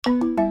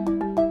Welcome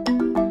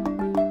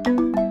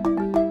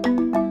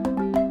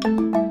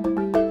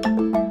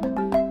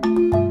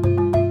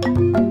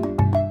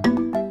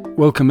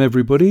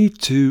everybody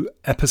to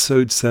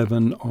episode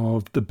 7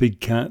 of the Big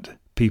Cat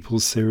People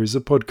series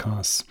of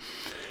podcasts.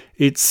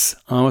 It's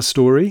our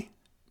story,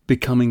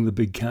 Becoming the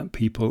Big Cat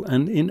People,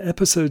 and in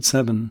episode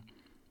 7,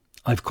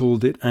 I've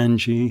called it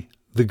Angie,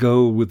 the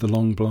girl with the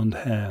long blonde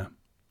hair.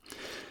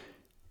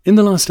 In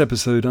the last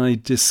episode, I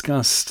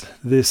discussed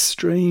this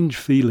strange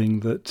feeling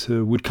that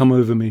would come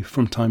over me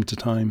from time to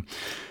time,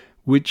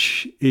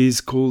 which is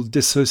called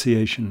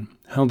dissociation.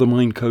 How the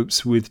mind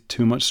copes with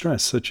too much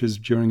stress, such as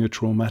during a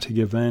traumatic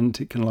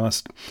event. It can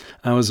last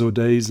hours or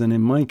days, and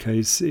in my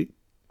case, it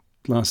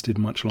lasted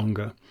much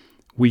longer,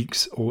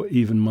 weeks or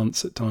even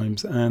months at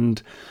times.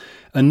 And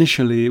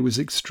initially, it was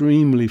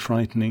extremely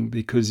frightening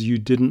because you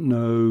didn't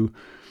know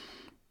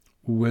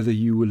whether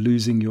you were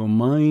losing your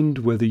mind,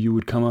 whether you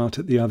would come out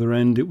at the other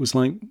end. It was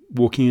like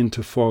walking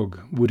into fog.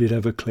 Would it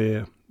ever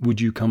clear? Would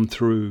you come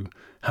through?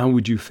 How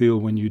would you feel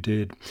when you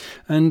did?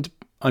 And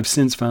I've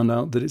since found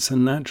out that it's a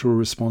natural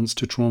response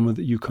to trauma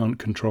that you can't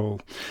control.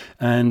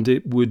 And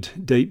it would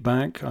date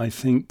back, I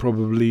think,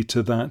 probably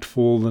to that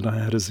fall that I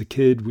had as a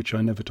kid, which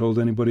I never told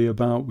anybody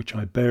about, which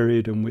I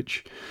buried and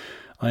which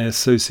I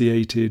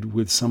associated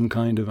with some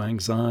kind of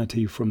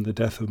anxiety from the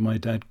death of my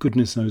dad,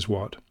 goodness knows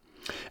what.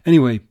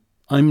 Anyway,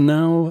 I'm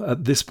now,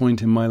 at this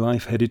point in my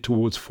life, headed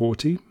towards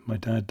 40. My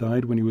dad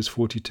died when he was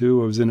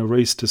 42. I was in a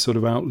race to sort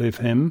of outlive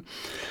him.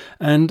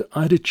 And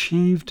I'd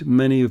achieved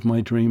many of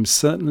my dreams,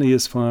 certainly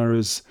as far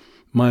as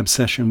my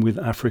obsession with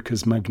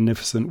Africa's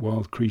magnificent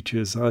wild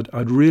creatures.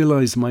 I'd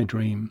realized my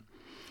dream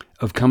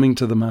of coming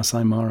to the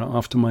Masai Mara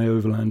after my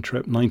overland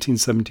trip,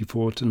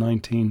 1974 to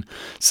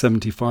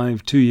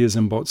 1975, 2 years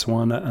in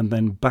Botswana, and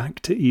then back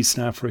to East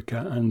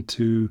Africa and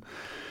to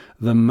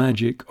the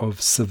magic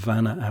of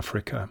Savannah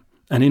Africa.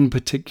 And in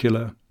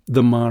particular,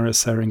 the Mara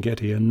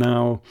Serengeti. And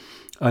now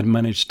I'd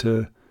managed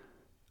to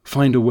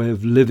find a way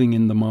of living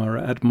in the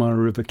Mara at Mara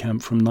River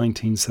Camp from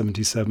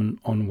 1977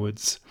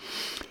 onwards.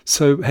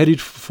 So headed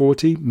for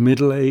 40,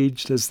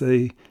 middle-aged as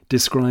they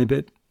describe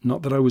it.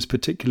 Not that I was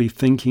particularly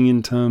thinking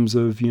in terms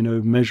of,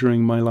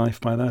 measuring my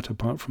life by that,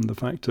 apart from the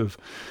fact of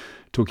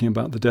talking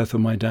about the death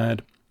of my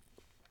dad.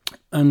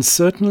 And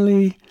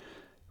certainly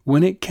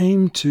when it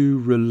came to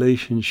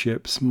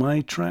relationships,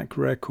 my track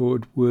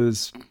record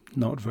was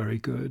not very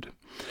good.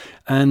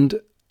 And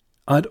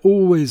I'd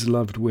always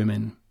loved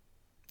women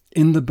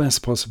in the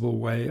best possible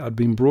way. I'd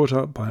been brought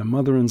up by a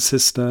mother and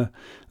sister.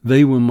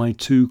 They were my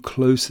two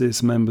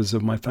closest members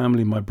of my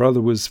family. My brother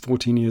was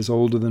 14 years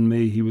older than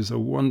me. He was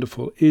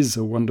is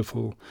a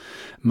wonderful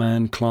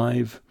man,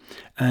 Clive.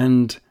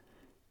 And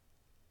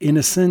in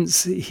a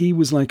sense, he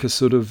was like a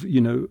sort of,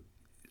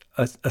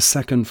 a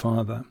second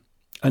father,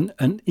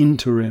 an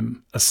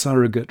interim, a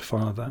surrogate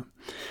father.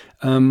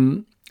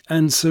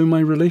 And so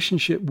my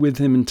relationship with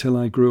him until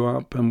I grew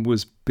up and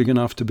was big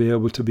enough to be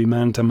able to be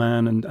man to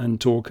man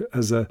and talk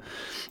as a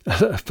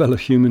fellow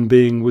human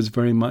being was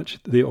very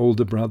much the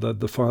older brother,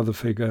 the father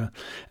figure,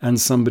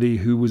 and somebody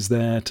who was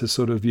there to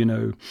sort of,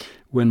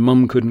 when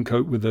mum couldn't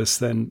cope with us,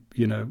 then,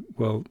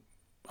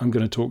 I'm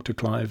going to talk to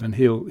Clive and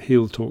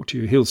he'll talk to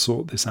you. He'll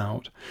sort this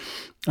out.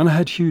 And I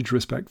had huge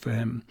respect for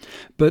him.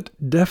 But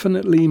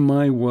definitely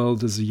my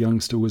world as a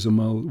youngster was a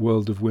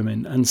world of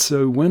women. And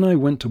so when I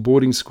went to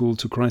boarding school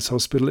to Christ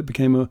Hospital, it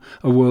became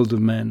a world of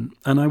men.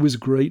 And I was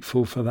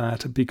grateful for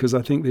that because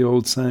I think the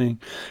old saying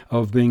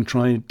of being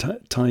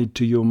tied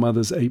to your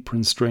mother's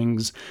apron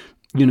strings,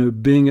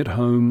 being at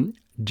home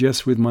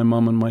just with my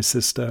mum and my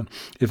sister.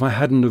 If I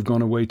hadn't have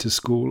gone away to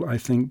school, I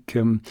think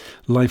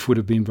life would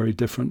have been very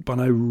different. But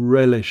I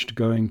relished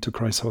going to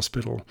Christ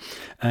Hospital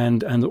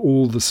and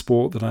all the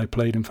sport that I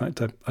played. In fact,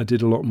 I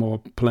did a lot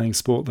more playing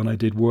sport than I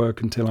did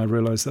work until I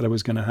realized that I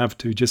was going to have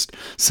to, just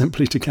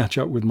simply to catch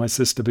up with my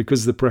sister,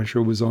 because the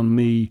pressure was on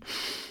me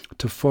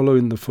to follow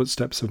in the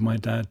footsteps of my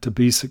dad, to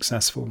be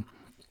successful.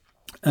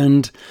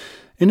 And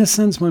in a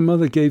sense, my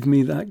mother gave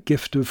me that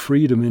gift of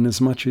freedom in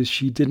as much as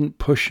she didn't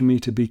push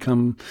me to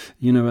become,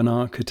 an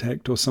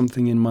architect or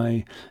something in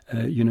my,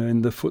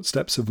 in the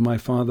footsteps of my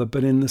father.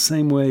 But in the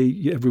same way,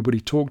 everybody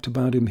talked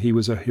about him. He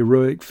was a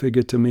heroic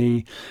figure to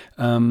me.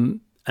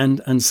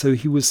 And so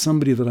he was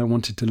somebody that I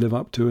wanted to live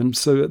up to. And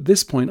so at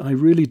this point, I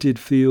really did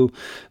feel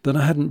that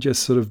I hadn't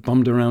just sort of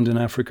bummed around in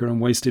Africa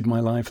and wasted my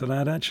life, that I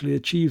had actually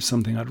achieved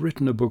something. I'd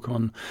written a book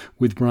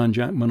with Brian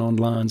Jackman on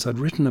lions. I'd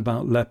written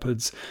about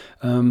leopards.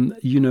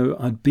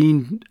 I'd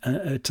been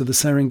to the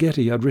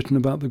Serengeti. I'd written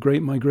about the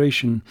Great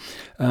Migration,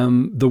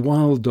 the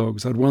wild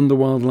dogs. I'd won the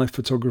Wildlife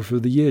Photographer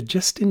of the Year.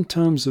 Just in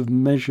terms of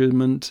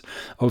measurement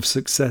of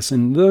success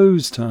in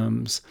those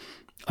terms,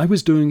 I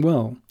was doing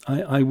well.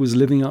 I was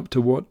living up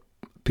to what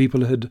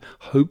people had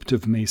hoped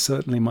of me,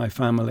 certainly my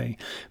family.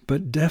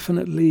 But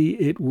definitely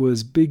it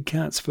was big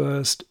cats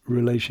first,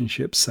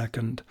 relationships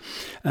second.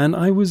 And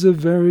I was a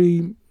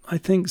very, I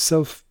think,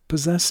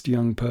 self-possessed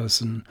young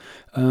person.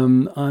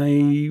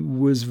 I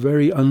was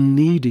very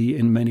unneedy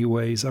in many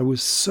ways. I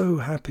was so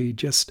happy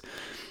just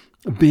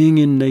being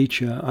in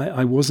nature.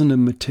 I wasn't a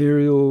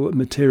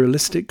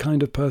materialistic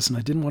kind of person.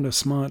 I didn't want a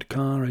smart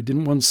car. I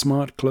didn't want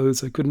smart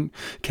clothes. I couldn't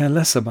care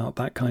less about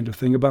that kind of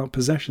thing, about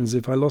possessions.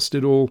 If I lost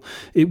it all,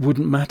 it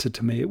wouldn't matter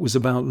to me. It was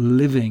about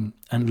living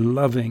and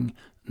loving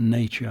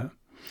nature.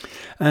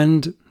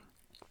 And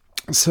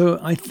so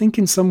I think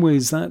in some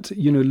ways that,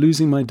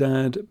 losing my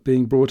dad,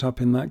 being brought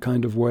up in that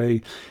kind of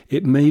way,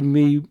 it made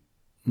me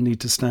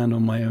need to stand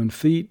on my own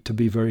feet, to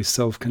be very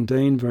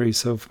self-contained, very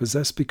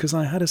self-possessed, because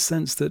I had a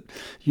sense that,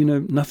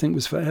 nothing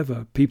was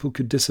forever. People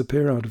could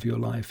disappear out of your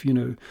life.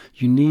 You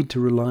need to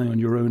rely on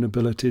your own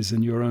abilities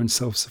and your own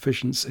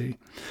self-sufficiency.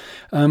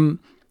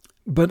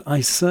 But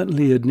I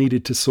certainly had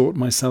needed to sort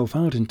myself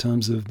out in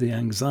terms of the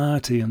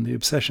anxiety and the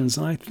obsessions.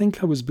 And I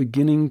think I was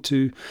beginning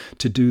to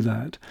do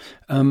that.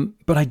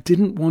 But I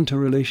didn't want a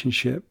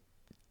relationship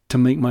to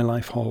make my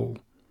life whole.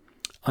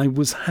 I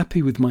was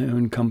happy with my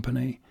own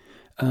company.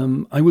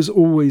 I was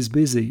always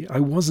busy. I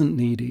wasn't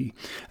needy.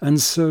 And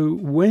so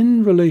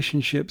when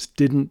relationships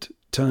didn't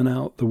turn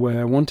out the way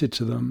I wanted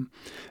them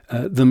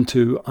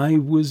to, I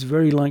was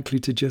very likely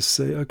to just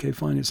say, okay,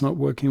 fine, it's not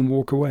working, and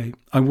walk away.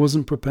 I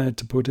wasn't prepared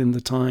to put in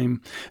the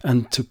time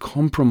and to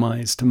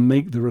compromise to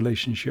make the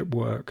relationship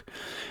work.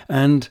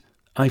 And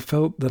I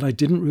felt that I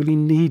didn't really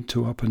need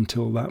to up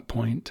until that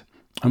point.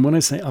 And when I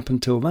say up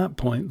until that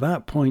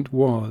point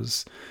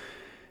was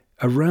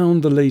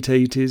around the late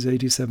 80s,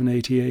 87,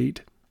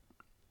 88,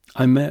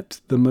 I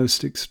met the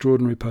most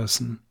extraordinary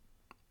person,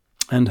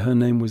 and her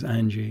name was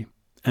Angie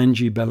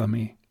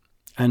Bellamy,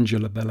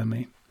 Angela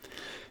Bellamy.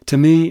 To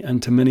me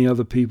and to many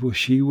other people,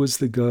 she was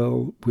the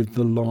girl with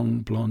the long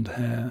blonde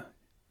hair,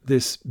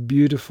 this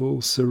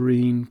beautiful,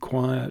 serene,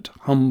 quiet,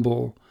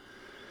 humble,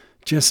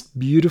 just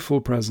beautiful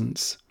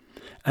presence.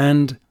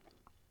 And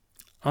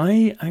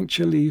I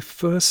actually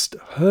first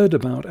heard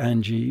about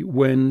Angie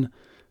when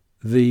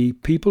the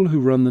people who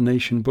run the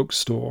Nation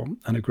bookstore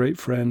and a great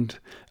friend,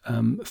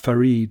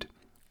 Farid,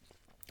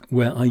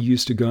 where I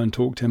used to go and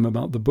talk to him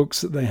about the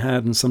books that they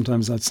had, and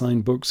sometimes I'd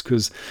sign books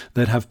because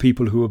they'd have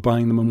people who were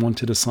buying them and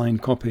wanted a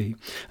signed copy.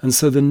 And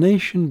so the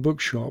Nation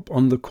bookshop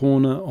on the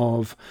corner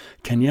of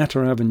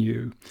Kenyatta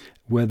Avenue,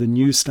 where the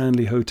new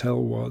Stanley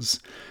Hotel was,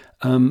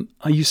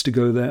 I used to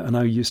go there and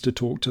I used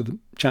to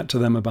chat to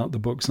them about the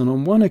books. And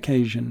on one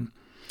occasion,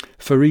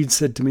 Farid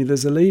said to me,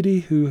 there's a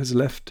lady who has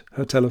left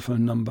her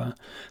telephone number.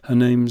 Her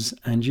name's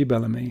Angie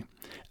Bellamy,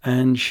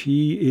 and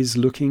she is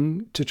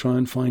looking to try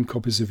and find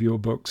copies of your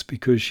books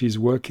because she's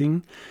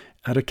working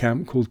at a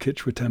camp called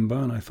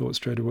Kichwatemba. And I thought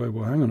straight away,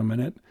 well, hang on a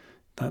minute,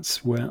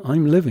 that's where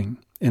I'm living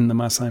in the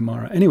Masai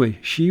Mara. Anyway,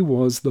 she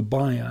was the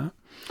buyer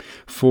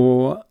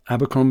for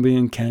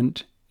Abercrombie &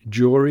 Kent,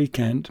 Jory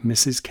Kent,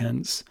 Mrs.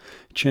 Kent's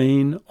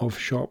chain of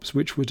shops,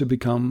 which were to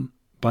become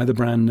by the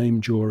brand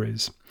name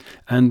Jory's.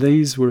 And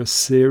these were a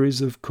series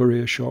of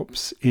courier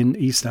shops in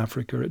East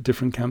Africa at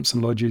different camps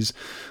and lodges,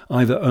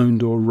 either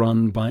owned or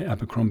run by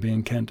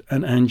Abercrombie & Kent.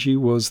 And Angie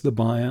was the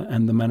buyer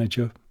and the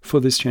manager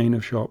for this chain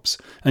of shops.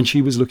 And she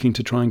was looking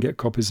to try and get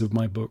copies of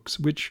my books,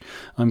 which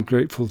I'm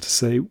grateful to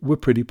say were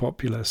pretty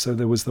popular. So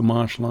there was The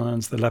Marsh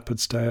Lions, The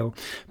Leopard's Tale,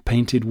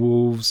 Painted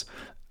Wolves,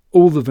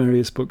 all the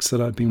various books that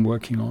I'd been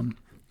working on.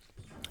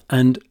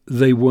 And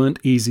they weren't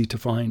easy to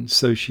find,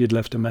 so she had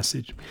left a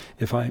message.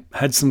 If I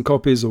had some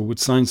copies or would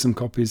sign some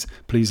copies,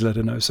 please let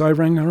her know. So I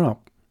rang her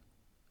up,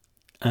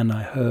 and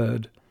I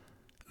heard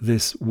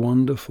this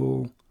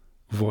wonderful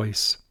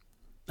voice.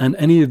 And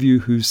any of you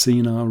who've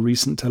seen our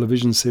recent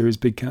television series,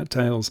 Big Cat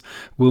Tales,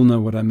 will know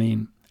what I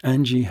mean.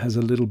 Angie has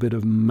a little bit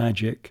of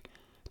magic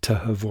to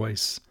her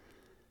voice.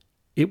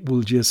 It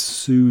will just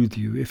soothe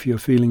you if you're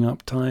feeling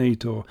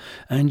uptight, or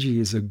Angie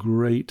is a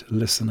great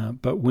listener,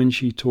 but when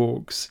she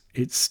talks,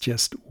 it's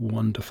just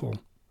wonderful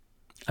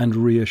and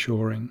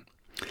reassuring.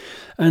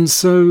 And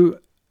so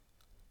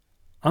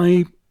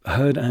I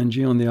heard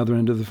Angie on the other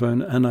end of the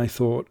phone, and I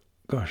thought,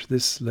 gosh,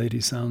 this lady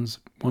sounds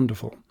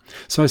wonderful.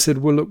 So I said,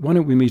 well, look, why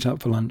don't we meet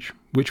up for lunch?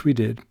 Which we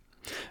did.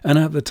 And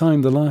at the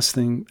time, the last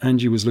thing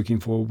Angie was looking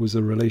for was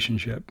a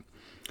relationship.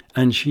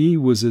 And she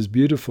was as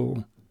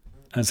beautiful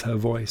as her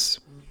voice.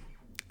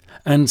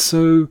 And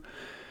so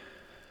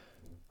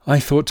I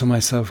thought to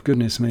myself,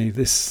 goodness me,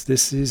 this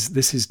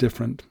is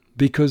different,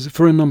 because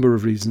for a number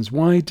of reasons.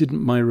 Why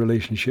didn't my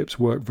relationships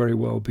work very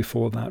well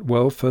before that?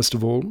 Well, first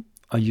of all,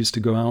 I used to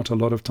go out a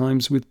lot of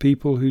times with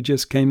people who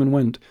just came and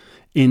went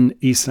in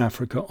East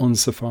Africa on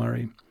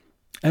safari.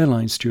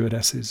 Airline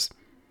stewardesses,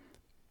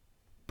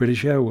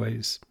 British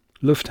Airways,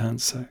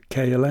 Lufthansa,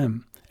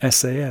 KLM,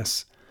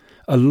 SAS.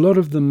 A lot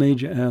of the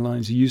major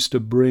airlines used to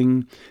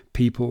bring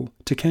people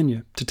to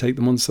Kenya to take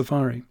them on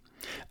safari.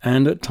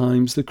 And at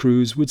times the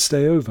crews would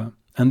stay over,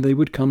 and they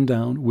would come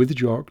down with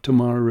Jock to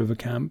Mara River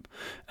Camp,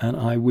 and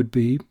I would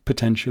be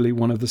potentially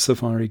one of the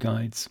safari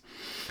guides.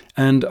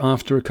 And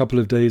after a couple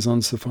of days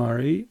on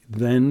safari,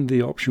 then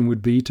the option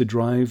would be to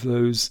drive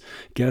those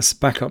guests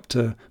back up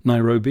to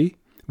Nairobi,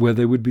 where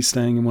they would be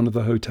staying in one of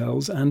the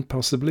hotels, and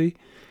possibly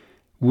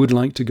would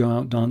like to go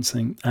out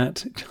dancing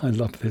at, I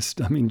love this,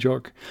 I mean,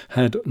 Jock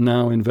had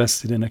now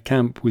invested in a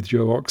camp with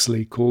Joe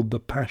Oxley called the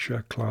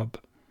Pasha Club.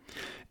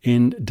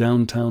 in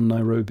downtown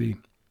Nairobi.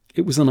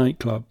 It was a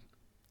nightclub.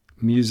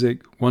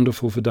 Music,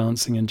 wonderful for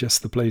dancing, and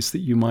just the place that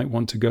you might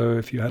want to go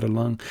if you had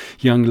a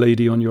young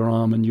lady on your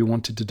arm and you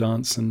wanted to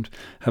dance and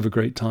have a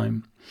great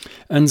time.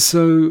 And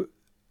so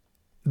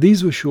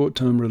these were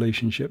short-term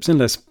relationships,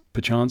 unless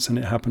perchance, and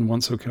it happened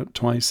once or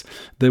twice,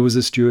 there was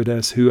a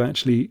stewardess who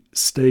actually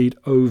stayed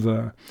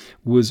over,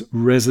 was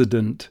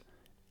resident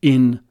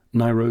in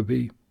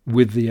Nairobi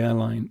with the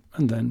airline,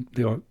 and then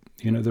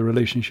the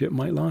relationship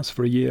might last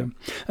for a year.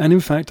 And in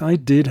fact, I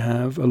did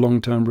have a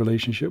long-term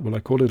relationship. Well, I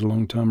call it a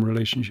long-term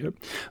relationship.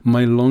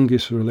 My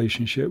longest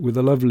relationship with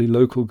a lovely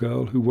local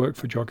girl who worked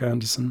for Jock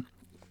Anderson,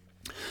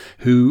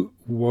 who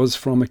was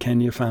from a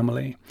Kenya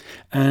family.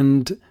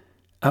 And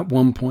at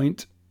one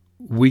point,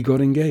 we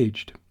got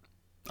engaged.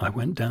 I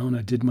went down,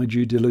 I did my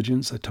due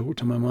diligence, I talked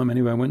to my mum.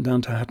 Anyway, I went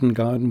down to Hatton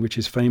Garden, which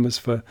is famous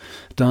for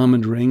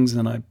diamond rings,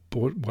 and I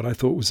bought what I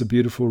thought was a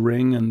beautiful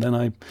ring, and then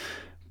I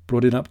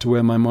brought it up to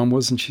where my mum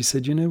was, and she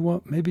said, you know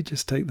what, maybe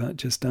just take that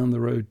just down the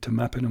road to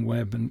Mappin &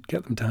 Webb and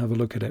get them to have a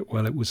look at it.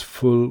 Well, it was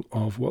full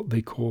of what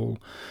they call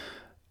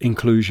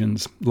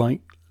inclusions, like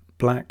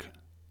black,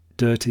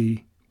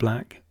 dirty,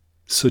 black,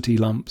 sooty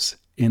lumps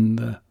in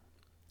the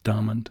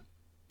diamond.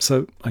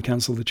 So I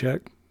cancelled the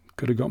check.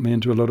 Could have got me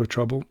into a lot of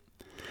trouble.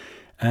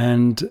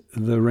 And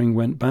the ring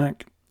went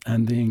back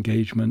and the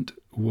engagement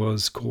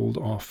was called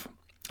off.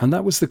 And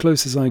that was the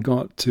closest I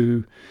got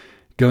to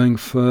going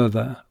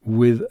further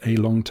with a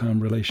long-term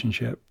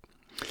relationship.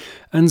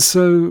 And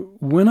so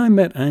when I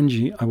met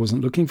Angie, I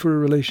wasn't looking for a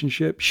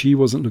relationship. She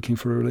wasn't looking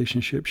for a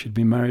relationship. She'd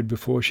been married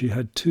before. She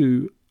had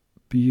 2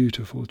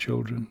 beautiful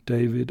children,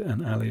 David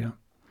and Alia.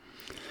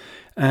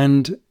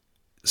 And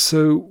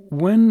so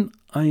when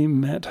I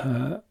met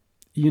her,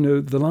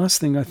 the last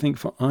thing I think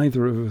for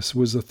either of us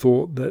was a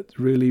thought that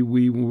really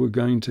we were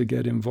going to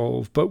get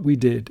involved, but we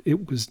did.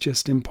 It was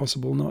just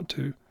impossible not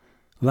to.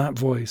 That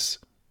voice,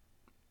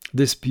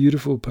 this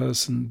beautiful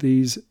person,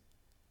 these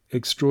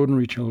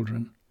extraordinary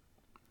children,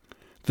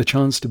 the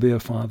chance to be a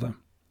father,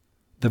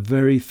 the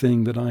very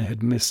thing that I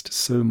had missed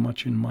so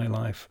much in my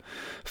life.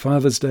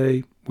 Father's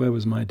Day, where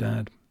was my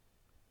dad?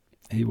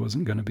 He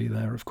wasn't going to be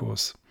there, of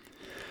course.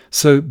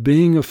 So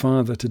being a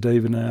father to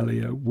David and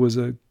Alia was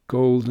a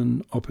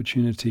golden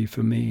opportunity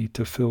for me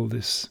to fill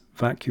this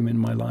vacuum in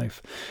my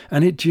life.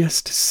 And it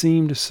just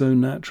seemed so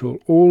natural.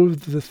 All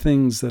of the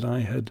things that I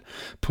had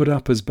put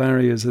up as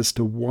barriers as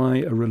to why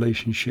a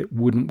relationship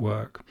wouldn't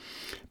work.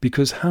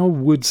 Because how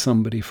would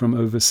somebody from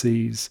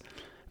overseas,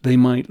 they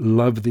might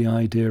love the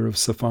idea of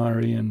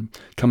safari and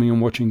coming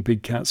and watching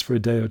big cats for a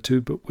day or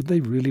two, but would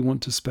they really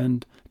want to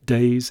spend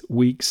days,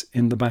 weeks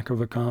in the back of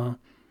a car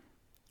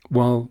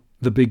while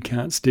the big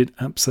cats did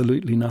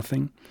absolutely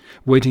nothing,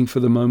 waiting for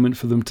the moment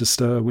for them to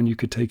stir when you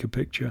could take a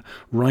picture,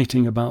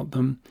 writing about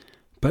them?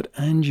 But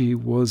Angie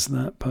was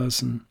that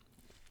person.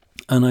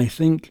 And I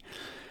think,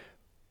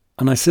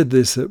 and I said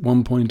this at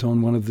one point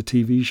on one of the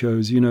TV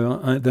shows,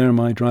 there am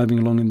I driving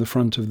along in the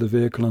front of the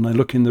vehicle and I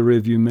look in the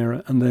rearview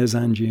mirror and there's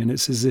Angie, and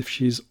it's as if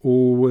she's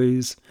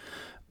always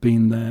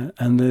been there.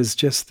 And there's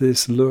just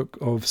this look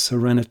of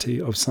serenity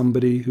of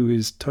somebody who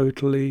is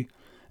totally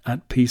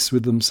at peace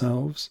with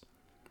themselves,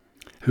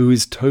 who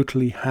is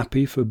totally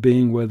happy for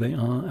being where they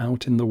are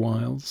out in the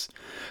wilds,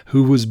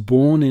 who was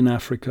born in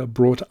Africa,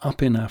 brought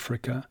up in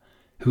Africa,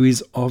 who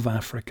is of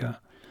Africa,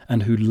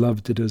 and who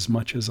loved it as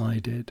much as I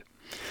did.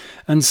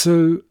 And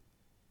so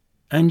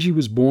Angie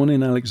was born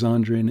in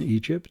Alexandria in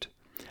Egypt,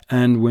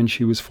 and when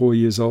she was 4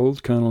 years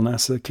old, Colonel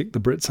Nasser kicked the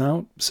Brits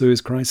out,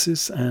 Suez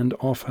Crisis, and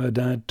off her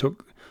dad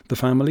took the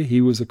family.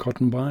 He was a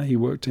cotton buyer. He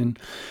worked in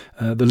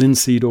the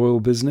linseed oil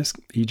business.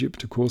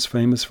 Egypt, of course,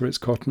 famous for its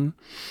cotton.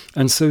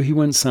 And so he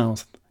went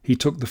south. He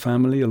took the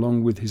family,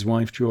 along with his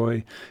wife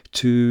Joy,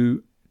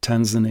 to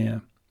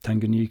Tanzania,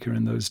 Tanganyika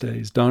in those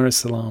days, Dar es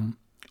Salaam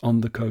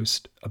on the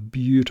coast, a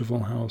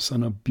beautiful house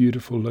and a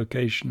beautiful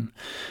location.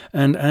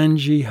 And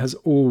Angie has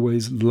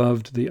always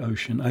loved the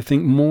ocean. I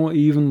think more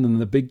even than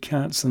the big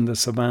cats and the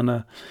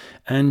savannah,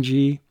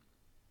 Angie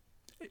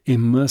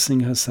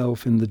immersing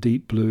herself in the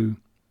deep blue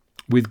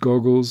with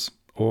goggles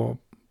or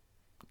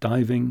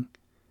diving,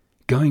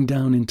 going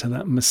down into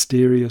that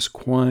mysterious,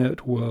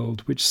 quiet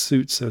world which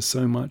suits her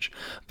so much,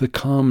 the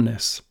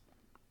calmness,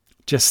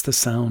 just the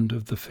sound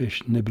of the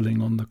fish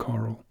nibbling on the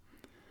coral,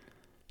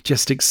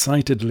 just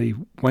excitedly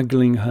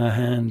waggling her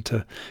hand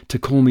to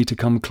call me to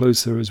come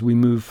closer as we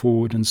move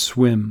forward and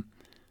swim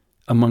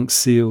amongst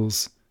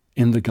seals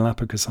in the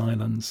Galapagos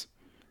Islands,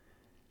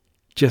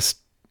 just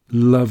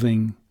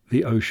loving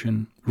the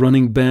ocean,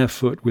 running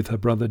barefoot with her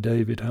brother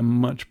David, her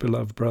much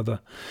beloved brother,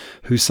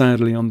 who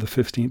sadly on the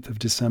 15th of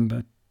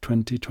December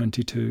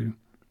 2022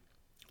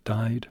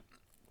 died,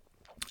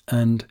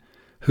 and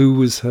who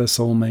was her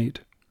soulmate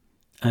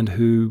and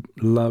who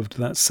loved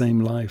that same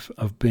life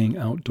of being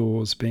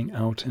outdoors, being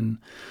out in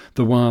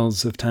the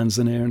wilds of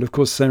Tanzania. And of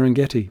course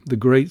Serengeti, the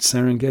great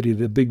Serengeti,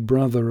 the big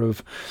brother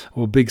of,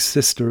 or big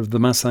sister of the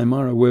Masai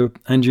Mara, where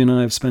Angie and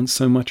I have spent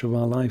so much of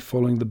our life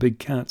following the big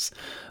cats.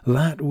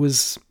 That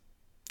was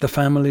the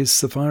family's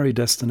safari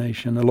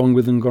destination, along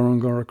with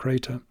Ngorongoro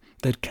Crater.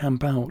 They'd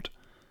camp out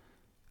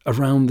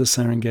around the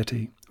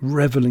Serengeti,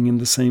 reveling in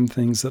the same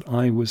things that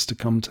I was to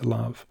come to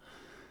love,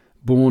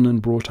 born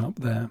and brought up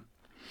there.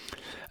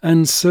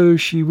 And so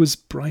she was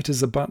bright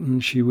as a button.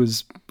 She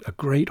was a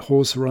great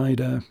horse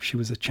rider. She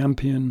was a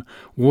champion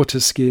water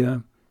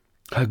skier.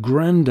 Her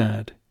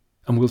granddad,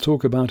 and we'll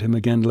talk about him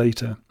again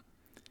later,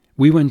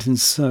 we went in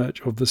search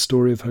of the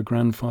story of her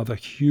grandfather,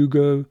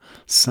 Hugo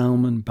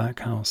Salmon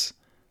Backhouse.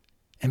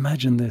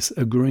 Imagine this,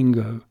 a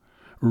gringo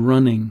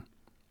running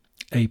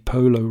a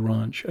polo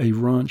ranch, a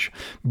ranch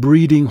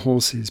breeding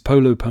horses,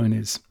 polo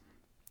ponies,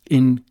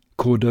 in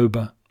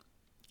Cordoba,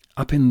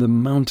 up in the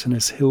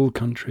mountainous hill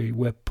country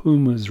where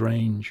pumas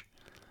range,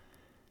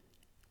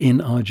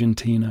 in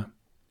Argentina,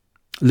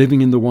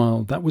 living in the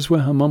wild. That was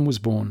where her mum was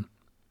born.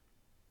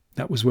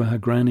 That was where her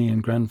granny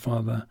and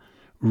grandfather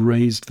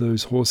raised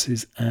those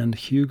horses, and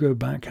Hugo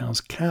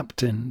Backhouse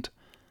captained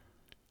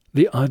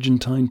the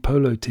Argentine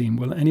polo team.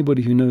 Well,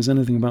 anybody who knows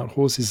anything about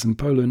horses and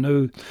polo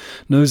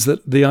knows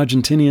that the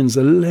Argentinians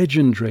are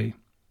legendary.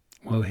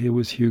 Well, here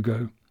was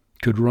Hugo,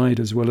 could ride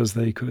as well as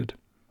they could,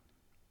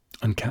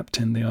 and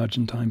captained the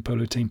Argentine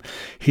polo team.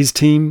 His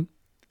team,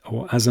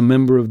 or as a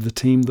member of the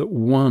team that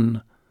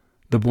won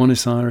the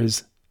Buenos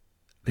Aires,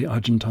 the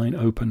Argentine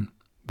Open.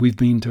 We've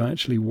been to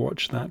actually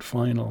watch that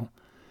final.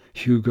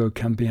 Hugo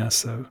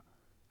Cambiasso.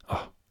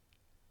 Oh,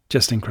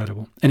 just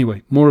incredible.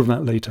 Anyway, more of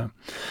that later.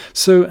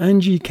 So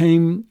Angie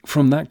came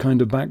from that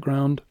kind of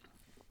background.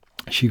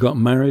 She got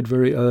married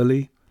very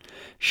early.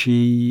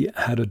 She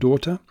had a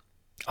daughter,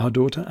 our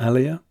daughter,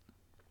 Alia,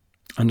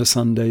 and a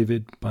son,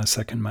 David, by a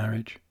second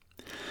marriage.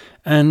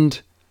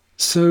 And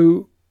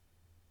so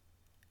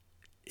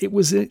it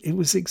was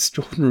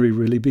extraordinary,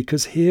 really,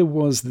 because here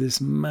was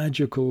this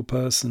magical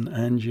person,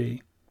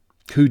 Angie,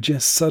 who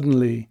just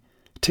suddenly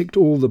ticked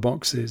all the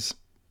boxes.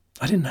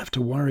 I didn't have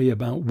to worry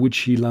about would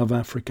she love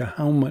Africa,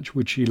 how much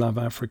would she love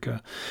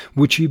Africa,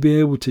 would she be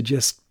able to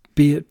just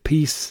be at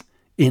peace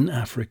in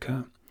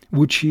Africa,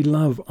 would she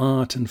love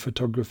art and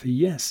photography?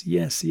 Yes,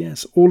 yes,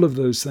 yes, all of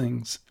those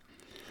things.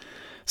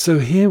 So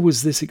here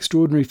was this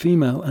extraordinary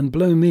female, and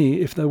blow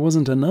me if there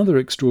wasn't another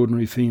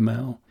extraordinary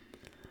female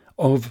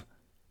of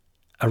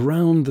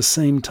around the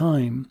same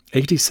time,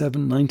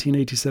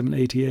 1987,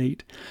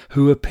 88,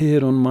 who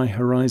appeared on my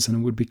horizon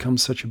and would become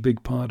such a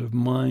big part of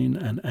mine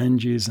and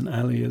Angie's and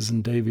Alia's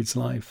and David's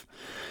life.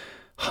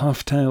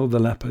 Halftail the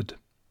leopard,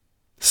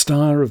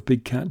 star of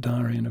Big Cat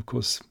Diary, and of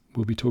course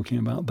we'll be talking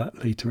about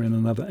that later in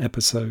another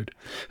episode,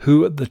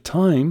 who at the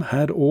time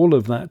had all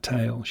of that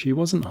tail. She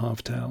wasn't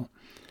halftail.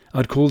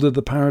 I'd called her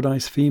the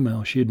Paradise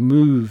Female. She had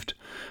moved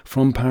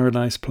from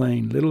Paradise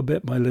Plain, little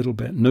bit by little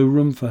bit. No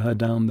room for her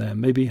down there.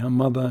 Maybe her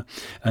mother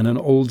and an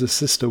older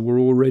sister were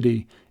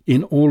already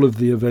in all of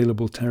the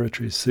available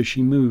territories. So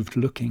she moved,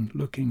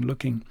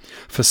 looking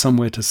for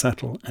somewhere to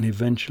settle, and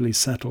eventually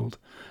settled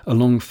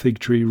along Fig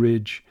Tree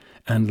Ridge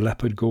and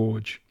Leopard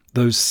Gorge,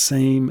 those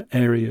same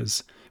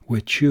areas where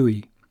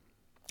Chewy,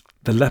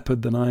 the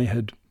leopard that I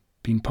had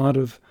been part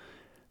of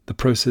the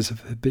process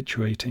of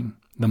habituating,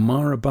 the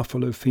Mara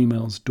buffalo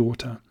female's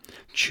daughter,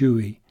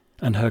 Chewy,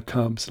 and her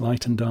cubs,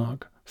 Light and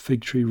Dark,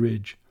 Fig Tree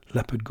Ridge,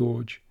 Leopard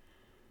Gorge.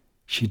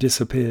 She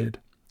disappeared,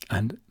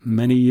 and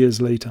many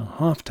years later,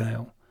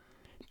 Halftail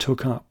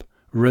took up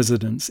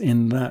residence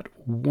in that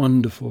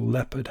wonderful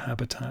leopard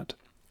habitat.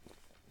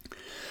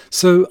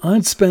 So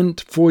I'd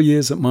spent 4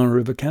 years at Mara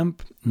River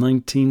Camp,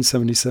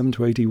 1977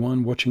 to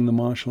 81, watching the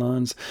marsh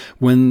lions.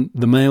 When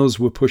the males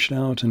were pushed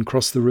out and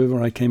crossed the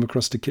river, I came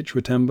across to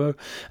Kichwatembo.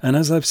 And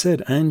as I've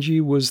said,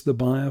 Angie was the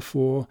buyer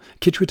for...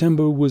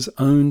 Kichwatembo was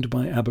owned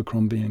by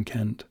Abercrombie and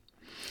Kent.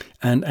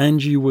 And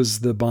Angie was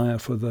the buyer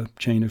for the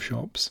chain of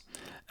shops.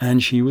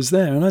 And she was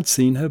there, and I'd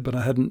seen her, but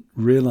I hadn't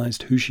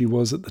realized who she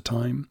was at the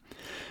time.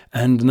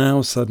 And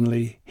now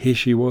suddenly, here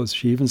she was.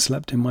 She even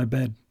slept in my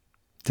bed.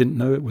 Didn't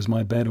know it was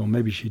my bed, or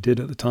maybe she did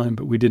at the time,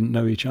 but we didn't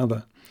know each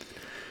other.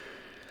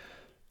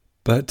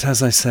 But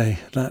as I say,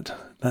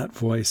 that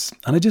voice.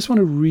 And I just want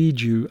to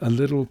read you a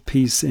little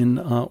piece in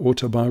our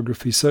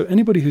autobiography. So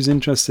anybody who's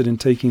interested in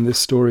taking this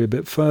story a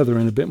bit further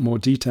in a bit more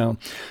detail,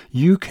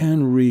 you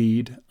can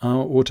read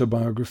our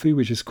autobiography,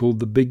 which is called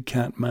The Big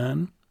Cat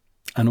Man,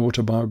 an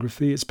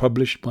autobiography. It's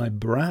published by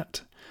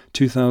Brat,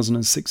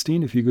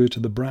 2016. If you go to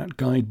the Brat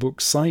Guidebook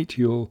site,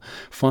 you'll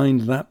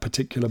find that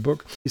particular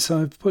book.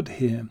 So I've put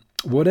here,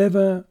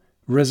 whatever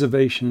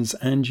reservations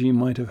Angie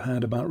might have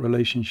had about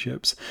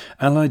relationships,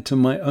 allied to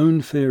my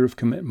own fear of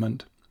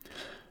commitment,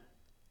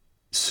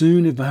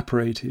 soon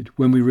evaporated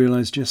when we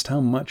realized just how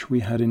much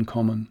we had in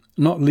common,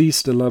 not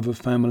least a love of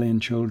family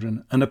and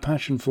children, and a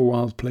passion for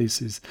wild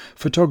places,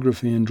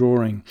 photography and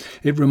drawing.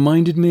 It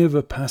reminded me of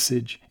a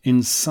passage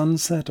in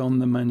Sunset on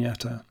the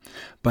Manyata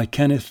by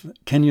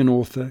Kenyan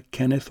author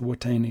Kenneth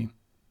Wateni.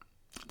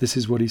 This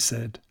is what he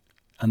said,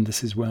 and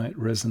this is where it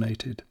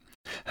resonated.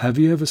 Have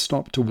you ever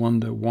stopped to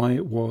wonder why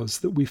it was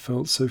that we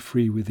felt so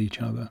free with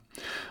each other?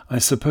 I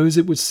suppose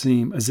it would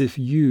seem as if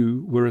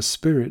you were a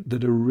spirit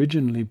that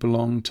originally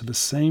belonged to the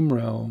same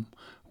realm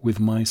with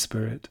my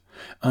spirit,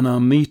 and our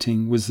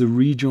meeting was the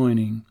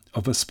rejoining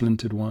of a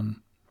splintered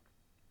one.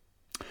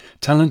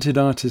 talented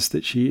artist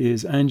that she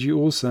is, Angie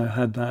also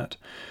had that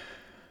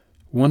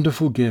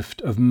wonderful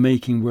gift of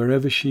making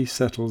wherever she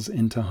settles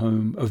into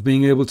home, of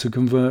being able to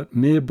convert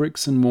mere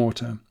bricks and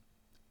mortar,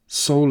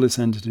 soulless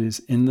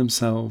entities in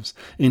themselves,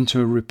 into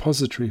a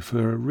repository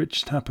for a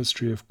rich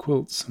tapestry of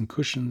quilts and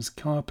cushions,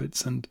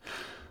 carpets, and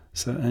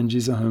so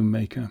Angie's a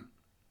homemaker.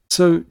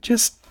 So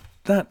just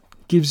that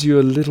gives you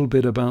a little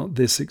bit about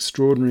this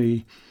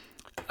extraordinary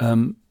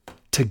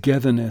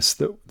togetherness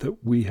that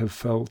we have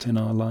felt in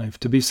our life,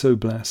 to be so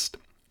blessed.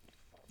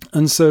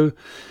 And so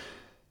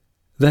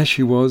there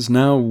she was.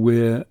 Now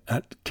we're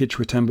at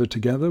Kitchwettemba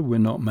together. We're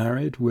not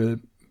married. We're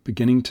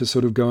beginning to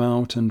sort of go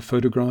out and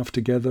photograph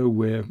together.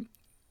 We're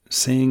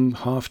seeing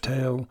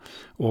Halftail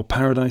or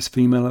Paradise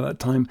Female at that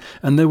time.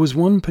 And there was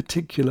one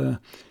particular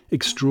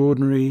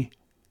extraordinary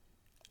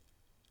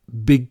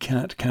big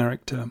cat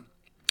character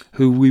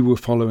who we were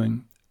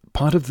following,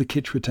 part of the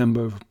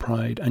Kitchwettemba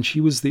Pride, and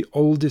she was the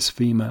oldest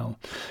female,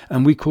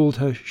 and we called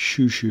her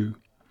Shushu,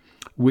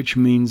 which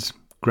means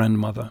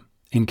grandmother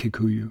in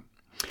Kikuyu.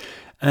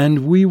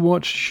 And we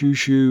watched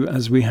Shushu,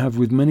 as we have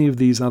with many of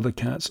these other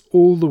cats,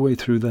 all the way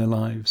through their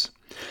lives.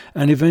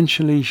 And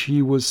eventually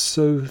she was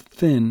so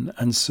thin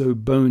and so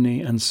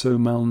bony and so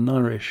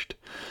malnourished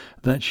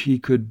that she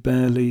could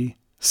barely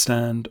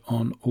stand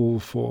on all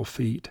 4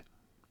 feet.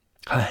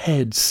 Her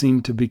head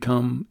seemed to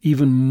become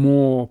even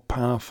more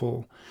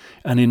powerful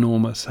and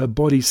enormous. Her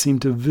body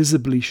seemed to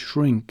visibly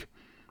shrink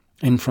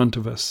in front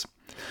of us.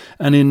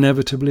 And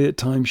inevitably at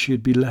times she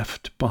would be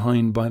left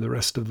behind by the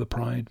rest of the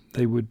pride.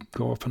 They would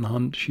go off and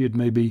hunt. She had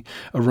maybe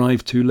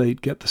arrived too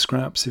late, get the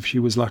scraps if she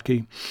was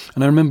lucky.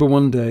 And I remember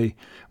one day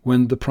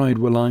when the pride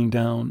were lying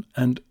down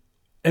and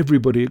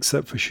everybody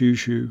except for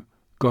Shushu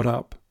got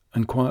up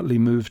and quietly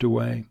moved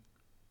away.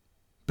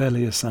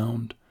 Barely a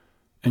sound.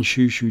 And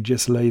Shushu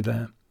just lay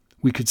there.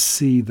 We could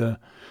see the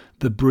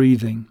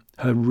breathing,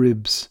 her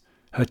ribs,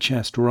 her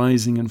chest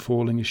rising and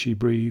falling as she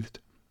breathed,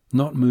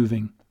 not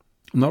moving,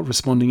 not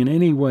responding in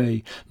any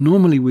way.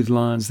 Normally with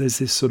lions, there's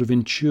this sort of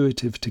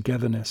intuitive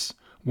togetherness.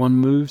 One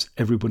moves,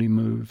 everybody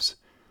moves.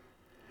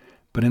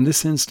 But in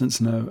this instance,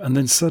 no. And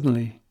then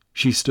suddenly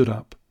she stood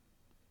up,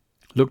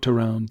 looked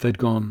around, they'd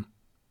gone,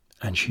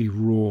 and she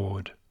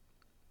roared.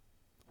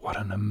 What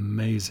an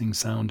amazing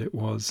sound it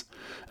was.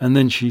 And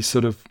then she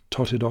sort of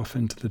tottered off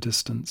into the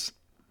distance.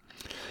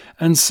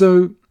 And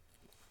so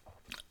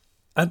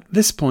at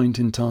this point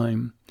in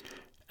time,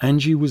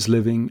 Angie was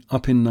living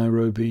up in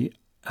Nairobi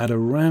at a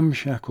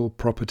ramshackle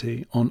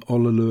property on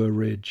Ololua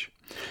Ridge.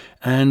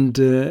 And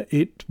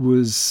it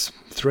was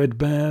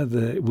threadbare,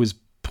 it was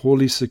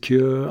poorly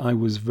secure. I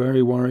was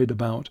very worried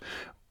about,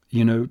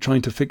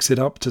 trying to fix it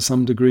up to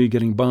some degree,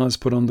 getting bars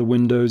put on the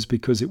windows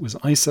because it was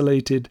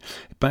isolated,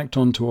 backed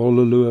onto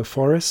Ololua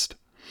Forest.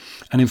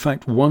 And in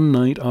fact, one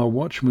night our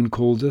watchman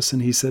called us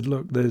and he said,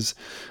 look,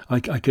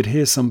 I could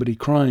hear somebody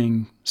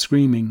crying,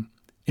 screaming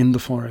in the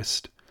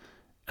forest.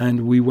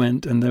 And we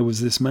went and there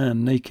was this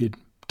man naked,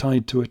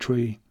 tied to a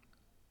tree.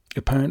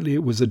 Apparently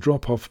it was a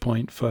drop-off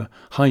point for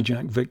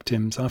hijack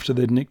victims after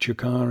they'd nicked your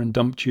car and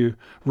dumped you,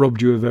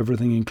 robbed you of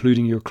everything,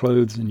 including your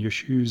clothes and your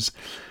shoes,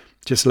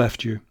 just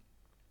left you.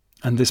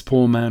 And this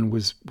poor man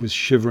was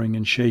shivering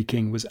and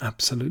shaking, was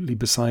absolutely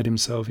beside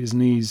himself, his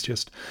knees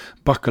just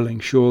buckling,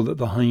 sure that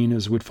the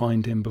hyenas would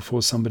find him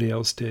before somebody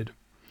else did.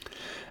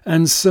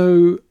 And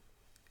so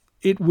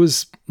it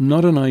was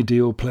not an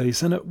ideal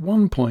place. And at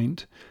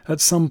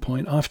some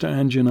point, after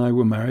Angie and I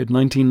were married,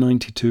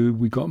 1992,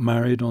 we got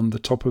married on the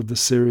top of the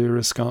Syria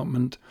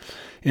escarpment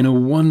in a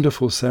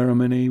wonderful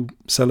ceremony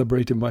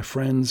celebrated by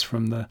friends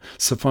from the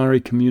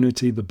safari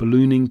community, the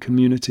ballooning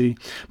community.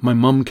 My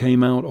mum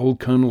came out, old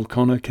Colonel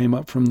Connor came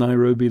up from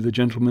Nairobi, the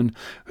gentleman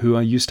who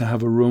I used to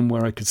have a room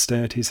where I could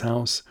stay at his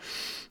house.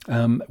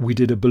 We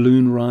did a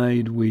balloon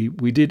ride. We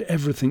did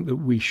everything that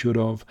we should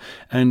have.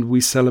 And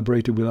we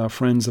celebrated with our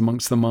friends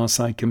amongst the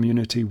Maasai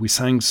community. We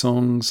sang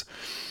songs.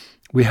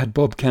 We had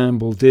Bob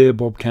Campbell, dear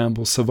Bob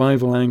Campbell,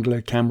 survival angler,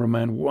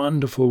 cameraman,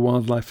 wonderful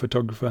wildlife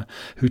photographer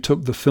who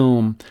took the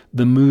film,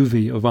 the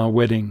movie of our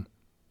wedding,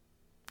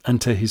 and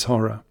to his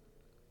horror,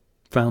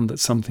 found that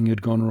something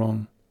had gone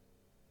wrong,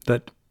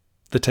 that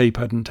the tape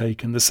hadn't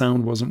taken, the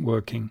sound wasn't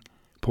working.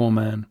 Poor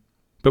man.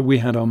 But we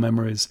had our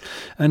memories.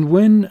 And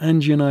when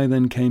Angie and I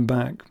then came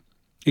back,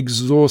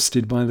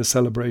 exhausted by the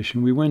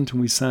celebration, we went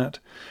and we sat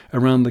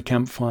around the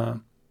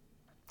campfire.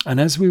 And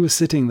as we were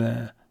sitting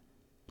there,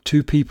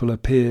 2 people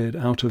appeared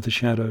out of the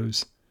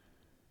shadows.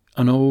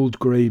 An old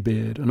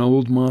greybeard, an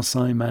old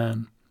Maasai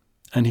man,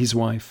 and his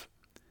wife,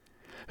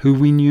 who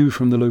we knew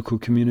from the local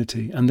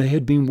community, and they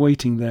had been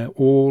waiting there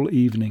all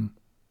evening.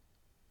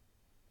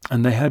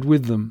 And they had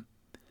with them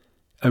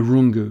a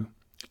rungu,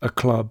 a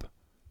club,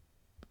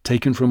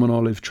 taken from an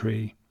olive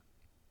tree,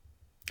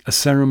 a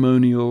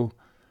ceremonial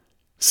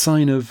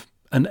sign of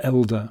an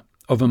elder,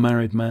 of a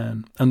married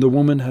man. And the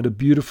woman had a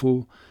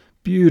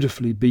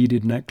beautifully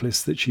beaded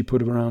necklace that she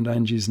put around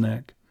Angie's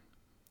neck.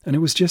 And it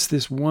was just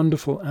this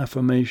wonderful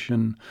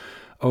affirmation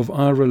of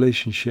our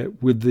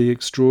relationship with the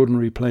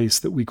extraordinary place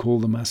that we call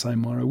the Masai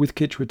Mara, with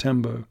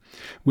Kitchwettemba,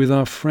 with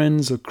our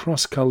friends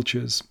across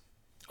cultures,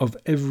 of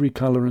every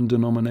colour and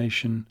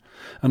denomination,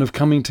 and of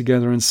coming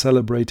together and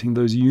celebrating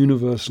those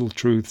universal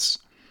truths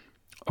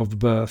of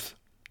birth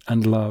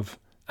and love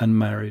and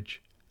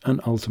marriage, and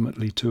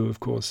ultimately too, of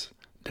course,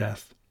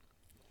 death.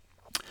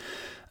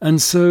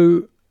 And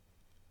so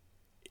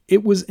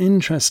it was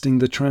interesting,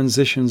 the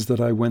transitions that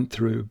I went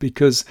through,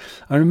 because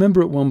I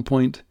remember at one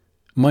point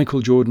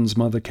Michael Jordan's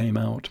mother came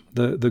out,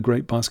 the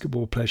great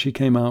basketball player. She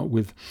came out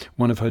with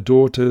one of her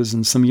daughters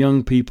and some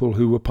young people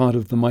who were part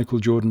of the Michael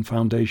Jordan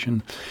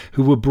Foundation,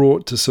 who were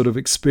brought to sort of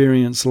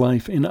experience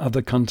life in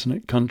other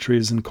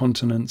countries and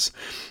continents,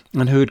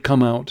 and who had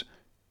come out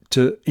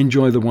to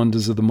enjoy the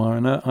wonders of the Mara.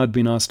 And I'd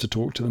been asked to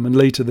talk to them. And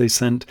later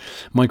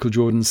Michael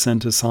Jordan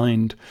sent a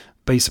signed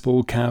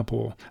baseball cap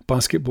or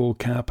basketball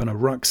cap and a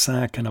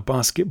rucksack and a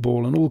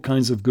basketball and all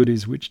kinds of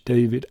goodies, which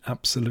David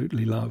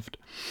absolutely loved.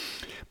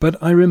 But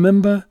I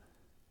remember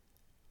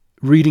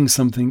reading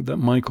something that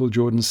Michael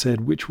Jordan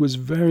said, which was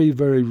very,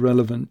 very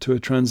relevant to a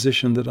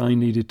transition that I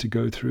needed to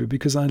go through,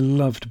 because I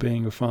loved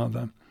being a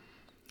father.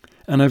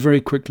 And I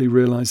very quickly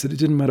realized that it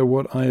didn't matter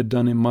what I had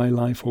done in my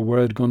life or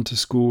where I'd gone to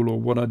school or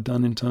what I'd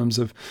done in terms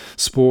of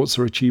sports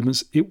or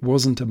achievements. It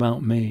wasn't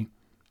about me.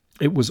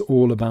 It was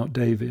all about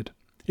David.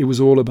 It was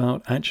all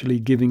about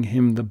actually giving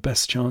him the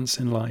best chance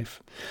in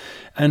life.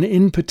 And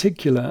in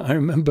particular, I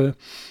remember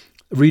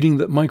reading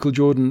that Michael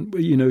Jordan,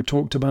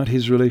 talked about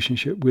his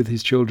relationship with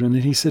his children.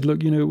 And he said,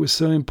 look, it was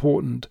so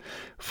important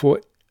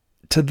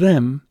to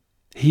them,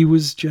 he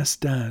was just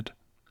dad.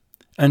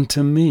 And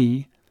to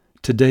me,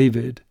 to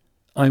David,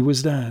 I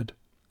was dad.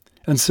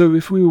 And so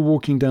if we were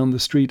walking down the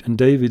street and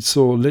David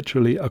saw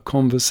literally a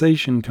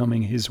conversation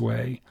coming his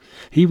way,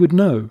 he would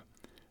know.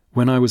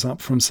 When I was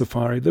up from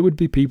safari, there would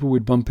be people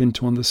we'd bump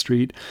into on the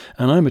street,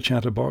 and I'm a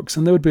chatterbox,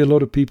 and there would be a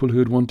lot of people who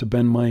would want to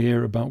bend my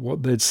ear about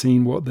what they'd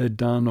seen, what they'd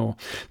done, or,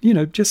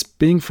 just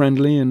being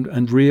friendly and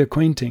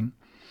reacquainting.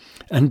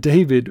 And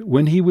David,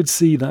 when he would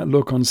see that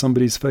look on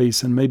somebody's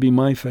face, and maybe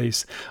my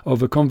face,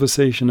 of a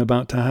conversation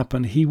about to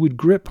happen, he would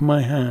grip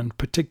my hand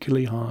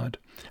particularly hard,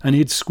 and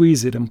he'd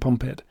squeeze it and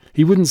pump it.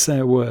 He wouldn't say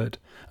a word,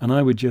 and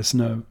I would just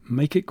know,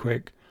 make it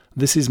quick.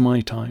 This is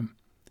my time.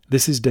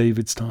 This is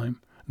David's time.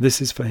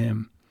 This is for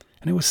him.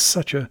 And it was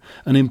such an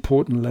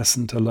important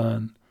lesson to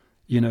learn,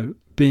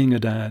 being a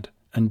dad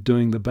and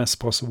doing the best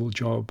possible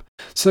job.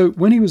 So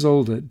when he was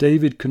older,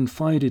 David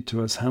confided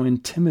to us how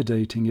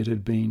intimidating it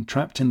had been,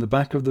 trapped in the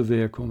back of the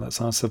vehicle, that's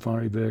our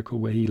safari vehicle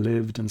where he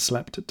lived and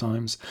slept at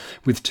times,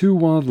 with two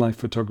wildlife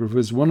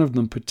photographers, one of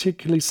them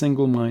particularly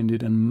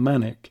single-minded and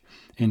manic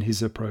in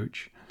his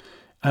approach.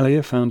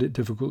 Alia found it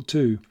difficult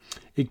too.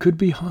 It could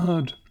be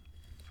hard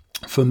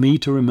for me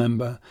to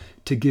remember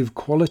to give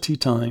quality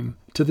time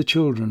to the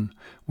children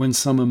when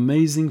some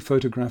amazing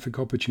photographic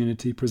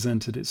opportunity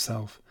presented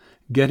itself.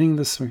 Getting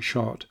the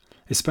shot,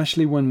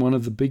 especially when one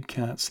of the big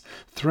cats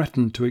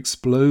threatened to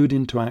explode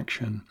into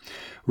action,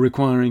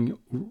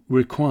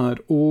 required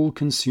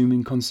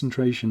all-consuming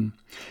concentration.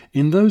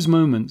 In those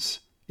moments,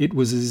 it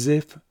was as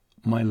if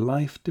my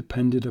life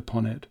depended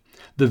upon it.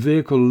 The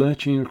vehicle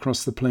lurching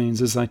across the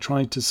plains as I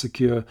tried to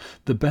secure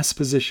the best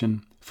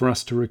position for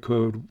us to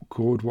record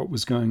what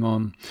was going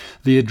on.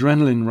 The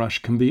adrenaline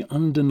rush can be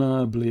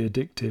undeniably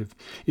addictive.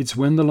 It's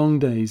when the long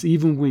days,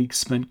 even weeks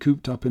spent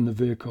cooped up in the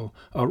vehicle,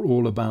 are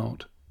all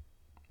about.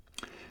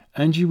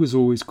 Angie was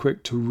always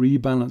quick to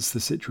rebalance the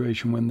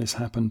situation when this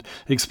happened,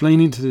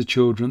 explaining to the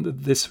children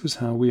that this was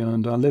how we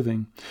earned our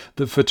living,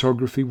 that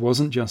photography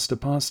wasn't just a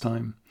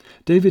pastime.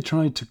 David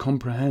tried to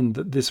comprehend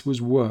that this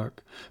was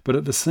work, but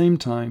at the same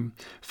time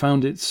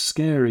found it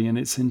scary in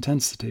its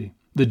intensity.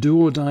 The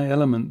do-or-die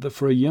element that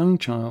for a young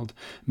child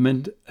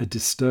meant a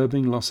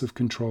disturbing loss of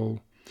control.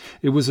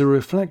 It was a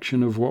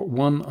reflection of what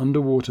one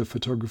underwater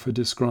photographer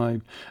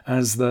described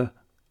as the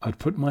 "I'd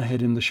put my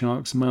head in the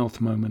shark's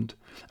mouth" moment,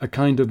 a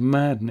kind of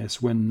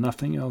madness when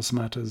nothing else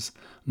matters,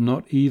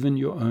 not even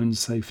your own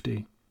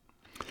safety.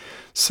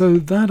 So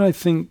that, I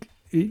think,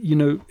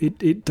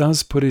 it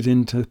does put it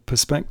into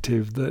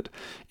perspective that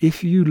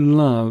if you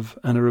love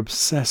and are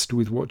obsessed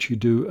with what you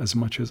do as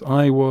much as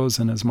I was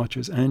and as much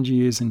as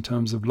Angie is in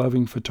terms of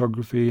loving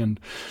photography and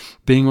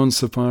being on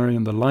safari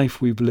and the life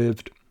we've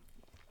lived,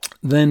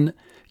 then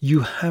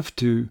you have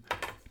to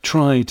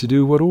try to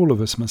do what all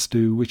of us must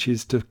do, which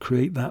is to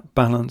create that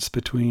balance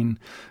between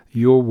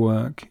your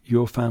work,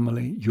 your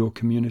family, your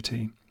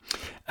community.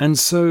 And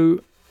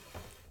so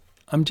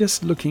I'm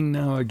just looking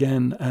now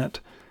again at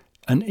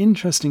an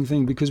interesting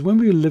thing, because when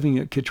we were living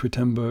at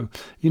Kichwatembo,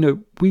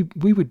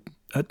 we would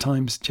at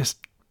times just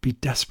be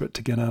desperate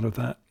to get out of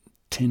that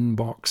tin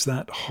box,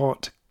 that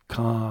hot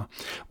car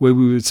where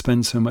we would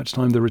spend so much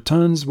time. The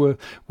returns were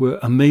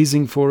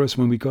amazing for us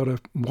when we got a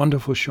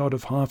wonderful shot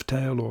of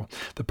Halftail or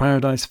the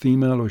Paradise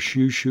Female or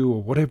Shushu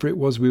or whatever it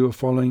was we were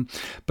following.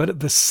 But at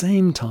the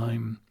same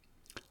time,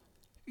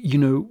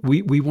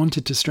 we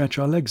wanted to stretch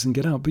our legs and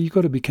get out, but you've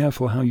got to be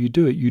careful how you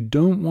do it. You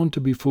don't want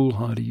to be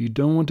foolhardy. You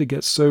don't want to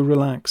get so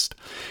relaxed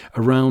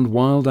around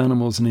wild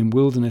animals and in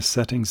wilderness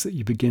settings that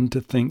you begin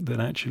to think that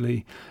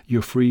actually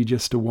you're free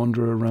just to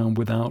wander around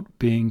without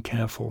being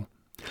careful.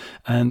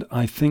 And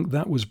I think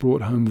that was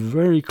brought home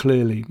very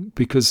clearly,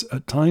 because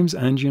at times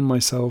Angie and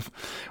myself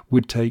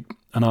would take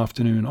an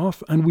afternoon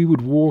off and we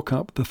would walk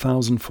up the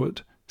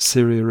 1,000-foot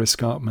Syria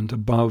escarpment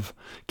above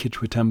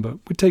Kitchewitembe.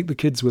 We'd take the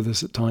kids with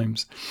us at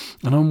times.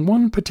 And on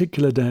one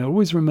particular day, I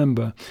always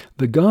remember,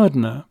 the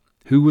gardener,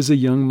 who was a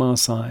young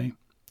Maasai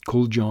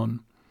called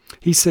John,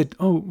 he said,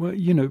 "Oh, well,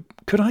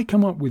 could I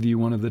come up with you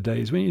one of the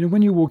days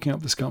when you're walking up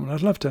the escarpment?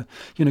 I'd love to,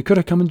 could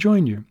I come and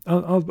join you?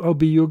 I'll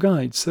be your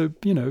guide." So,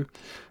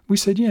 we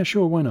said, "Yeah,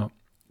 sure, why not?"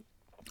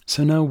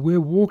 So now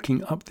we're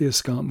walking up the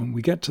escarpment.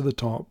 We get to the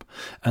top,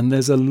 and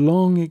there's a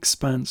long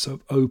expanse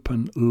of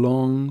open,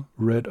 long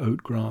red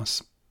oat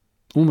grass,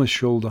 almost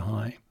shoulder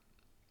high.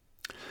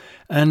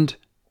 And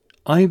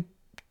I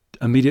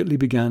immediately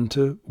began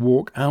to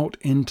walk out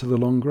into the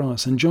long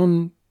grass. And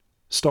John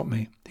stopped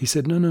me. He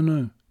said,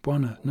 "No,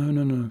 Bwana,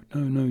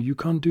 no, you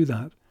can't do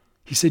that."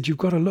 He said, "You've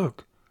got to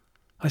look."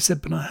 I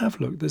said, "But I have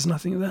looked. There's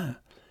nothing there."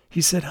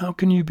 He said, "How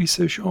can you be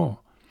so sure?"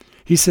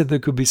 He said, "There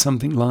could be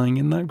something lying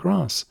in that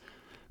grass."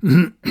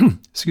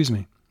 Excuse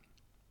me.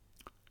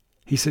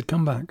 He said,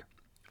 "Come back."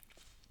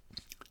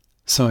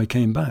 So I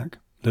came back,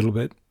 a little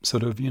bit,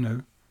 sort of,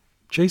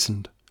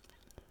 chastened.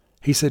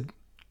 He said,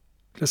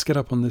 "Let's get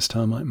up on this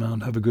termite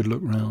mound, have a good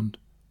look round."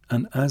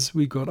 And as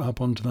we got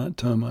up onto that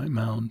termite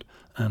mound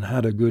and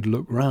had a good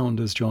look round,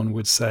 as John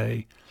would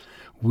say,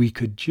 we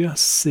could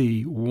just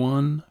see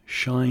one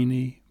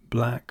shiny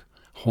black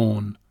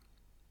horn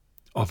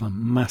of a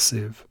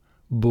massive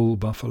bull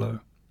buffalo.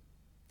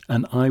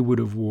 And I would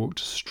have walked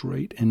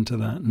straight into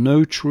that.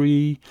 No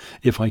tree,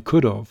 if I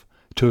could have,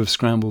 to have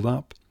scrambled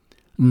up.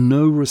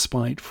 No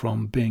respite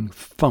from being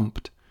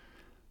thumped,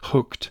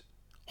 hooked,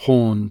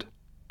 horned,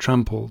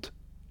 trampled,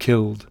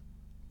 killed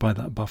by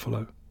that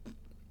buffalo.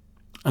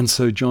 And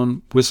so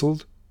John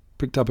whistled,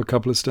 picked up a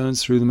couple of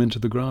stones, threw them into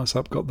the grass,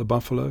 up got the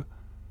buffalo,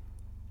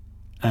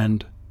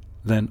 and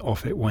then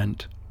off it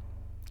went,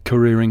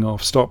 careering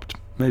off, stopped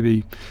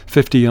maybe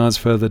 50 yards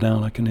further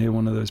down. I can hear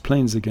one of those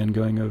planes again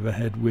going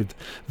overhead with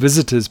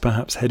visitors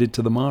perhaps headed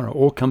to the Mara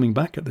or coming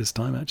back at this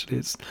time. Actually,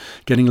 it's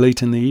getting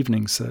late in the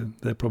evening, so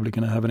they're probably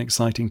going to have an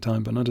exciting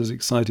time, but not as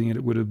exciting as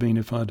it would have been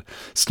if I'd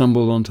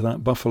stumbled onto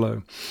that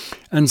buffalo.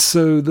 And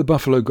so the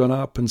buffalo got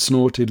up and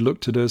snorted,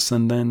 looked at us,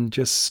 and then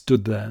just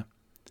stood there.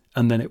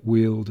 And then it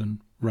wheeled and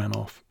ran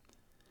off.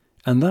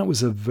 And that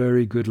was a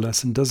very good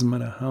lesson. Doesn't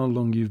matter how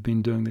long you've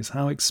been doing this,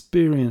 how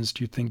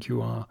experienced you think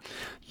you are,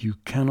 you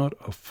cannot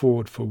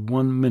afford for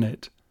 1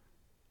 minute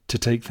to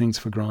take things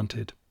for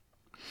granted.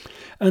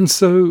 And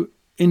so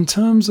in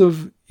terms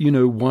of,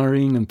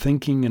 worrying and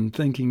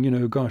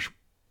thinking, gosh,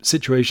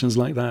 situations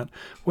like that,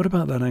 what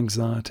about that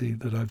anxiety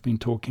that I've been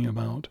talking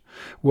about?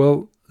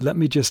 Well, let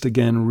me just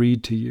again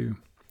read to you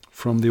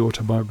from the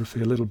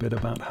autobiography a little bit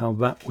about how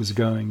that was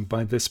going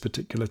by this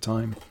particular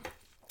time.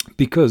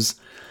 Because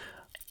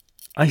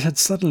I had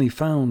suddenly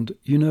found,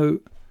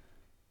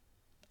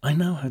 I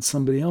now had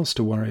somebody else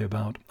to worry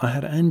about. I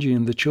had Angie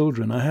and the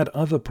children. I had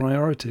other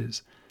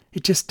priorities.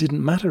 It just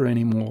didn't matter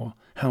anymore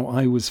how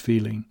I was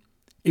feeling.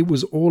 It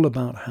was all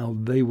about how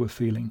they were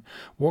feeling.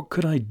 What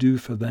could I do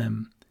for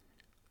them?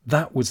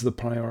 That was the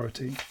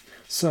priority.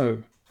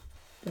 So,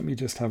 let me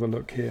just have a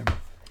look here.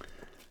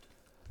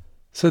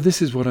 So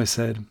this is what I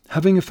said.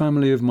 Having a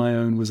family of my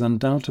own was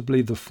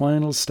undoubtedly the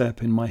final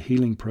step in my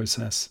healing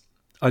process.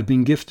 I'd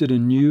been gifted a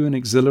new and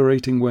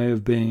exhilarating way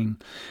of being,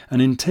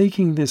 and in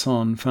taking this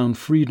on, found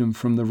freedom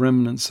from the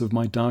remnants of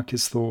my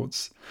darkest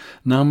thoughts.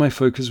 Now my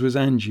focus was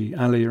Angie,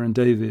 Alia, and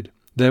David,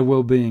 their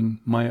well-being,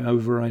 my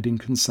overriding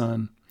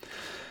concern.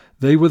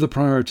 They were the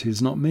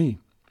priorities, not me.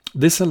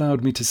 This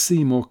allowed me to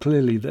see more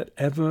clearly than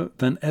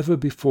ever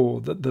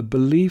before that the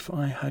belief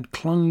I had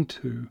clung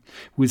to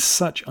with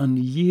such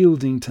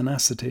unyielding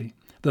tenacity,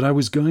 that I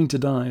was going to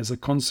die as a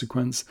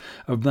consequence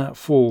of that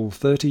fall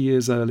 30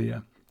 years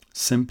earlier,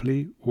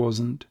 simply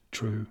wasn't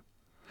true.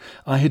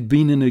 I had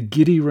been in a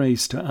giddy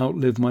race to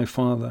outlive my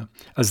father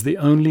as the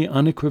only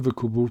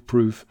unequivocal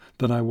proof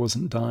that I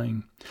wasn't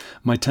dying.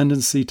 My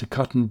tendency to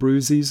cut and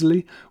bruise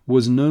easily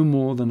was no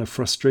more than a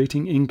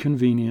frustrating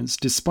inconvenience,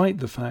 despite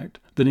the fact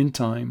that in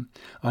time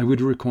I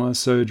would require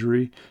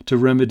surgery to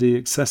remedy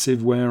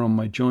excessive wear on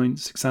my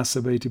joints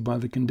exacerbated by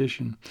the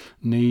condition,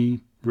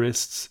 knee,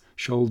 wrists,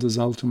 shoulders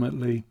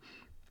ultimately.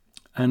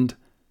 And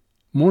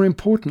more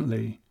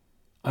importantly,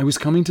 I was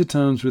coming to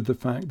terms with the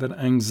fact that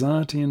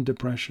anxiety and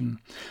depression,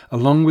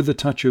 along with a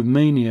touch of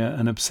mania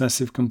and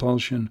obsessive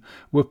compulsion,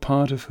 were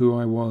part of who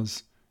I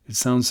was. It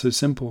sounds so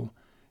simple,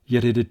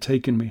 yet it had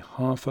taken me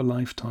half a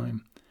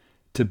lifetime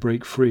to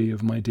break free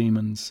of my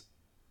demons.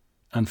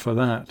 And for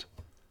that,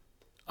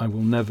 I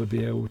will never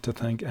be able to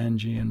thank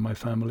Angie and my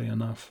family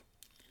enough.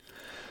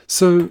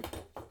 So,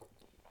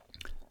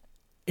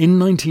 in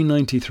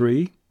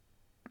 1993,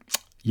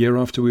 year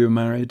after we were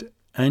married,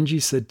 Angie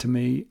said to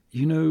me,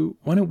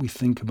 why don't we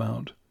think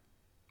about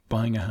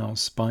buying a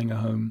house, buying a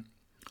home?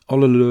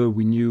 Ollalur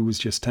we knew was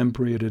just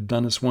temporary. It had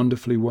done us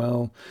wonderfully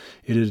well.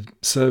 It had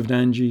served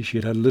Angie. She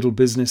had had a little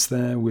business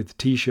there with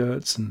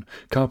T-shirts and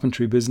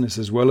carpentry business,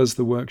 as well as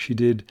the work she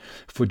did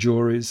for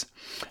juries.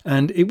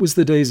 And it was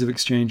the days of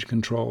exchange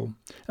control.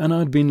 And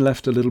I'd been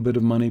left a little bit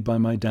of money by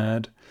my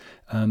dad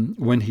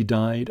when he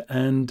died.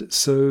 And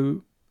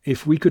so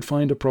if we could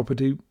find a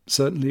property,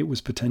 certainly it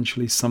was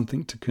potentially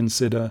something to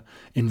consider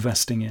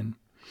investing in.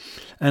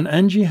 And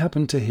Angie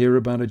happened to hear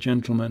about a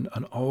gentleman,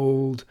 an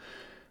old,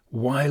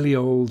 wily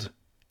old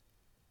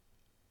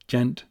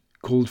gent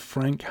called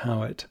Frank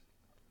Howitt.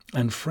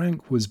 And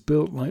Frank was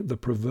built like the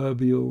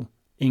proverbial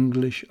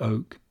English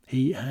oak.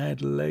 He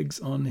had legs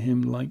on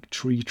him like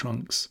tree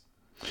trunks.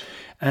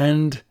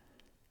 And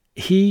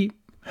he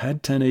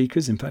had 10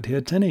 acres. In fact, he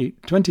had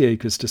 20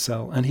 acres to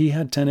sell. And he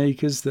had 10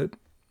 acres that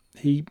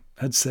he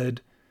had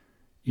said,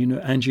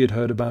 Angie had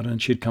heard about it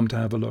and she'd come to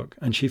have a look.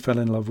 And she fell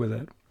in love with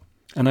it.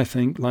 And I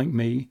think, like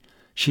me,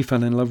 she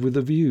fell in love with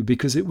the view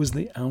because it was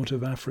the out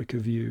of Africa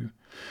view.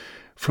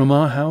 From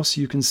our house,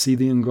 you can see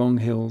the Ngong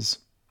Hills,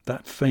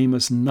 that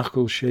famous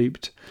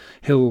knuckle-shaped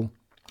hill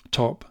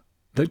top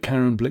that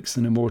Karen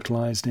Blixen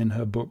immortalized in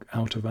her book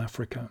Out of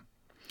Africa.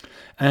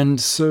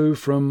 And so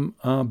from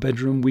our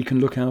bedroom, we can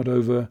look out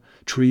over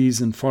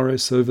trees and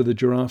forests, over the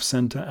Giraffe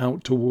Centre,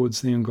 out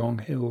towards the Ngong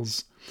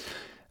Hills.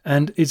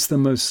 And it's the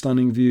most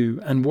stunning view.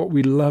 And what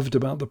we loved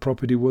about the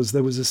property was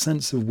there was a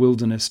sense of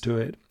wilderness to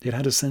it. It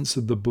had a sense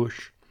of the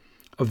bush,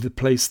 of the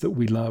place that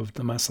we loved,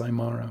 the Masai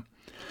Mara.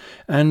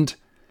 And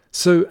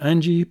so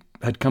Angie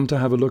had come to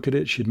have a look at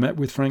it. She'd met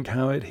with Frank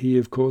Howitt. He,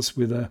 of course,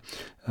 with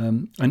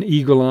an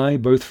eagle eye,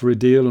 both for a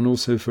deal and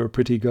also for a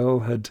pretty girl,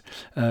 had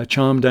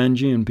charmed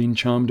Angie and been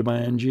charmed by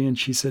Angie. And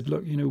she said,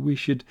 look, you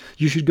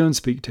should go and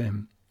speak to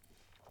him.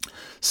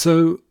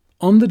 So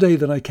on the day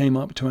that I came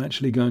up to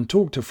actually go and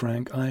talk to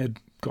Frank, I had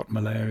got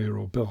malaria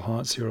or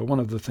bilharzia or one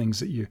of the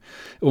things that you're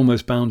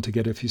almost bound to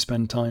get if you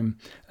spend time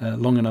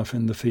long enough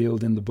in the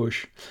field, in the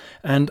bush.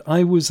 And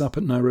I was up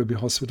at Nairobi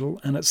Hospital,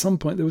 and at some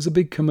point there was a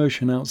big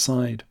commotion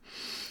outside.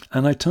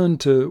 And I turned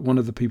to one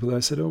of the people there.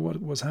 I said,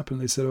 what's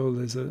happened? They said,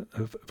 there's a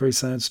very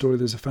sad story.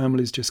 There's a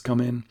family's just come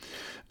in.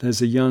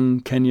 There's a young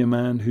Kenya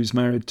man who's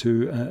married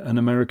to an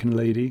American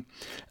lady,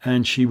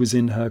 and she was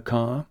in her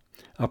car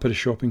up at a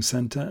shopping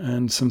centre,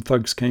 and some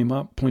thugs came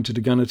up, pointed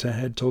a gun at her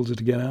head, told her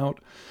to get out.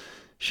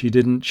 She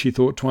didn't. She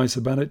thought twice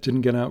about it,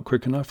 didn't get out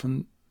quick enough,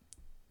 and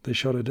they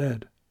shot her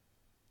dead.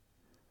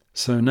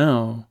 So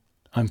now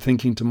I'm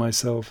thinking to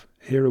myself,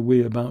 here are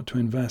we about to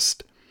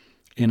invest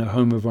in a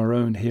home of our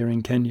own here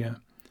in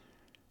Kenya.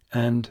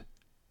 And,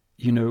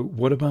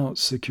 what about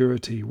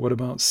security? What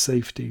about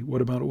safety? What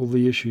about all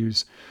the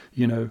issues?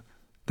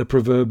 The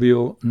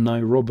proverbial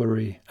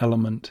Nairobi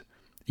element.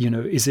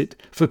 Is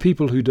it for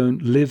people who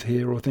don't live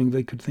here or think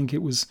they could think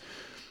it was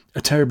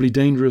a terribly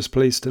dangerous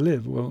place to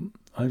live? Well,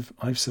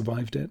 I've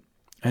survived it.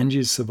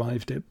 Angie's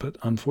survived it, but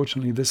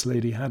unfortunately this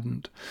lady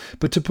hadn't.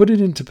 But to put it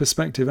into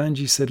perspective,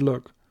 Angie said,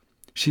 look,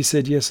 she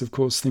said, yes, of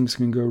course, things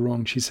can go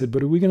wrong. She said,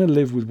 but are we going to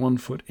live with 1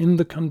 foot in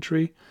the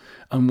country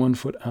and 1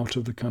 foot out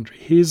of the country?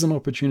 Here's an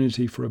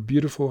opportunity for a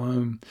beautiful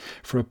home,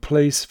 for a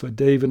place for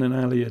David and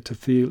Alia to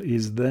feel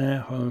is their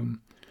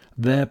home,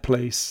 their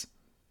place,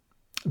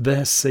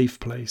 their safe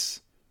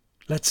place.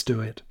 Let's do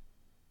it.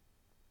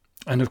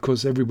 And of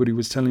course, everybody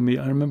was telling me,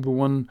 I remember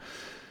one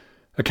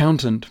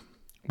accountant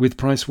with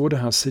Price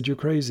Waterhouse said, you're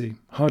crazy.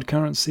 Hard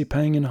currency,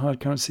 paying in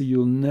hard currency,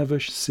 you'll never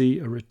see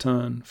a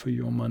return for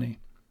your money.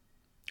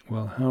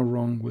 Well, how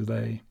wrong were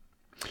they?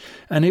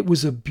 And it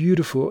was a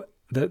beautiful,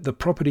 the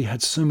property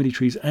had so many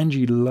trees.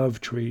 Angie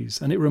loved trees.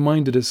 And it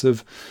reminded us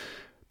of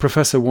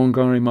Professor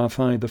Wangari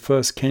Maathai, the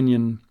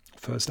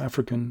first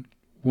African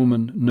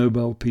woman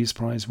Nobel Peace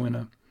Prize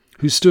winner,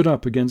 who stood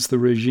up against the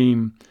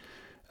regime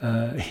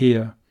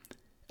here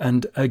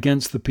and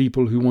against the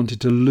people who wanted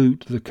to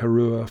loot the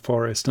Karua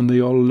forest and the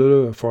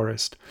Ollalur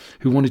forest,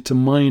 who wanted to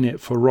mine it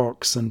for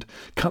rocks and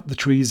cut the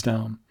trees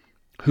down,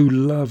 who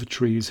loved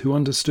trees, who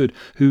understood,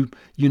 who,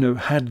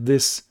 had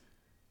this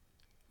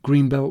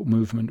Green Belt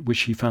movement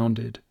which he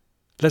founded.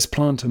 Let's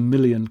plant 1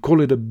 million,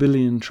 call it 1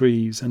 billion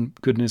trees, and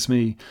goodness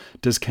me,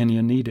 does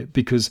Kenya need it?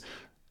 Because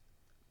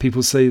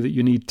people say that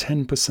you need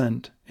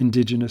 10%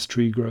 indigenous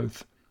tree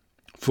growth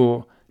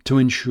to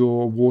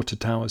ensure water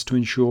towers, to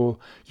ensure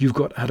you've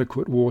got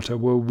adequate water.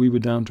 Well, we were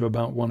down to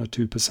about 1 or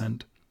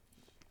 2%.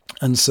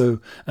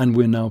 And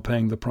we're now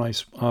paying the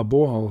price. Our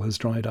borehole has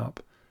dried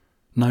up.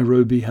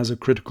 Nairobi has a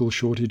critical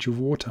shortage of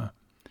water.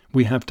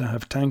 We have to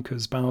have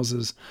tankers,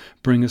 Bowsers,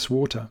 bring us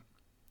water.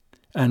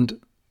 And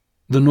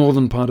the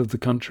northern part of the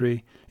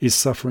country is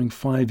suffering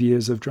 5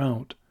 years of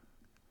drought.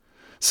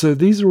 So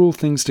these are all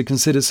things to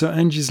consider. So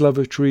Angie's love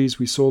of trees,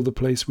 we saw the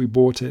place, we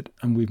bought it,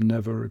 and we've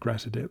never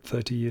regretted it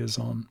 30 years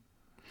on.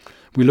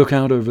 We look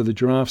out over the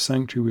giraffe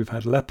sanctuary. We've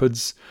had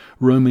leopards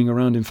roaming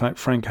around. In fact,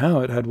 Frank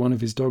Howitt had one of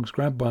his dogs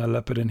grabbed by a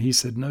leopard, and he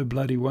said, no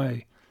bloody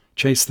way.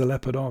 Chase the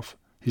leopard off.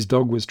 His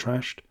dog was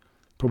trashed.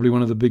 Probably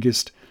one of the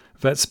biggest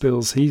vet's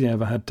bills he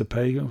ever had to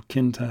pay,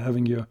 akin to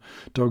having your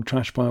dog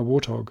trashed by a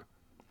warthog.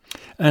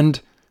 And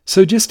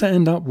so just to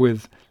end up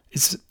with,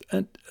 it's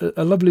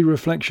a lovely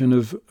reflection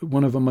of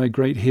one of my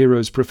great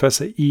heroes,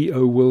 Professor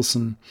E.O.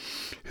 Wilson,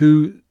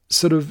 who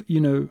sort of,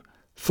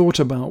 thought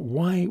about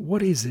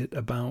what is it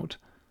about,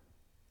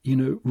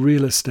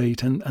 real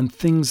estate and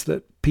things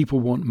that people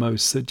want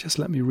most. So just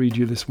let me read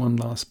you this one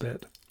last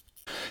bit.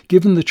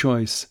 Given the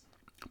choice,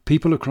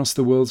 people across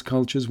the world's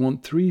cultures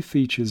want three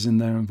features in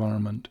their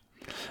environment.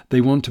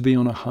 They want to be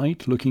on a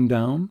height looking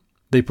down.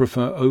 They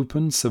prefer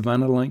open,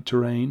 savanna-like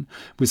terrain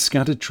with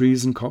scattered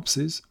trees and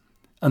copses.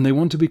 And they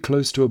want to be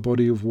close to a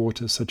body of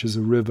water such as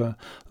a river,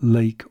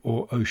 lake,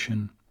 or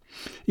ocean.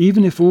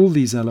 Even if all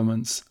these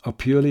elements are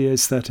purely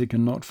aesthetic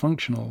and not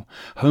functional,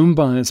 home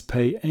buyers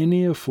pay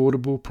any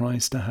affordable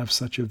price to have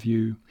such a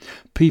view.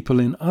 People,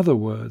 in other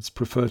words,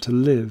 prefer to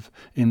live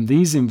in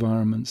these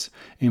environments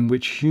in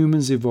which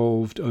humans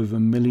evolved over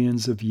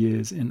millions of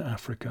years in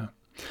Africa.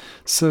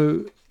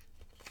 So,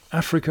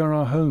 Africa,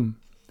 our home.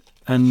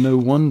 And no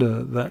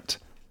wonder that,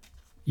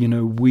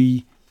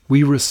 we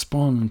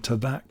respond to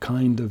that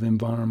kind of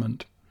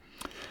environment.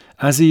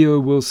 As E.O.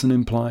 Wilson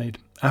implied,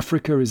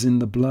 Africa is in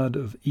the blood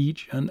of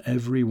each and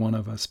every one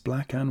of us,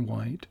 black and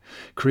white,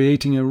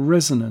 creating a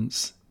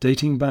resonance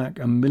dating back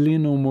 1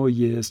 million or more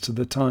years to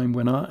the time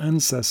when our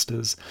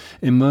ancestors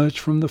emerged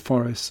from the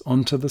forests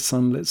onto the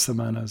sunlit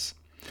savannas.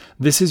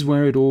 This is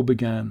where it all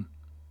began.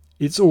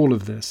 It's all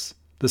of this,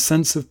 the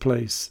sense of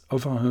place,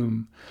 of our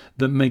home,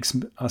 that makes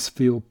us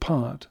feel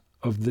part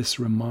of this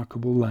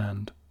remarkable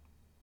land.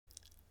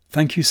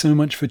 Thank you so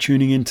much for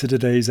tuning in to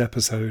today's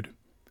episode.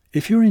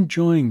 If you're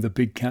enjoying the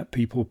Big Cat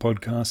People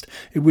podcast,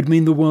 it would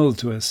mean the world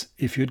to us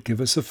if you'd give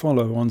us a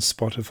follow on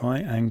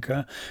Spotify,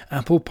 Anchor,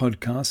 Apple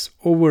Podcasts,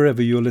 or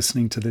wherever you're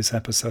listening to this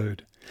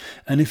episode.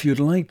 And if you'd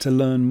like to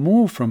learn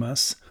more from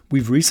us,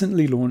 we've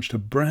recently launched a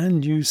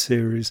brand new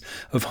series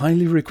of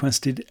highly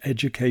requested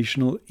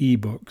educational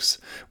ebooks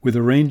with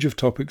a range of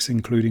topics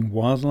including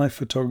wildlife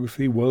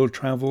photography, world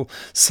travel,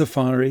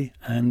 safari,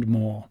 and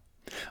more.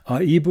 Our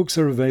ebooks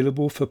are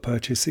available for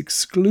purchase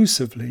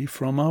exclusively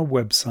from our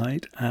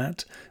website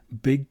at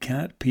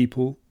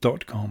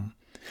bigcatpeople.com.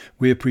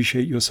 We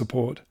appreciate your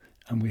support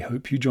and we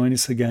hope you join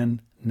us again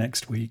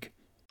next week.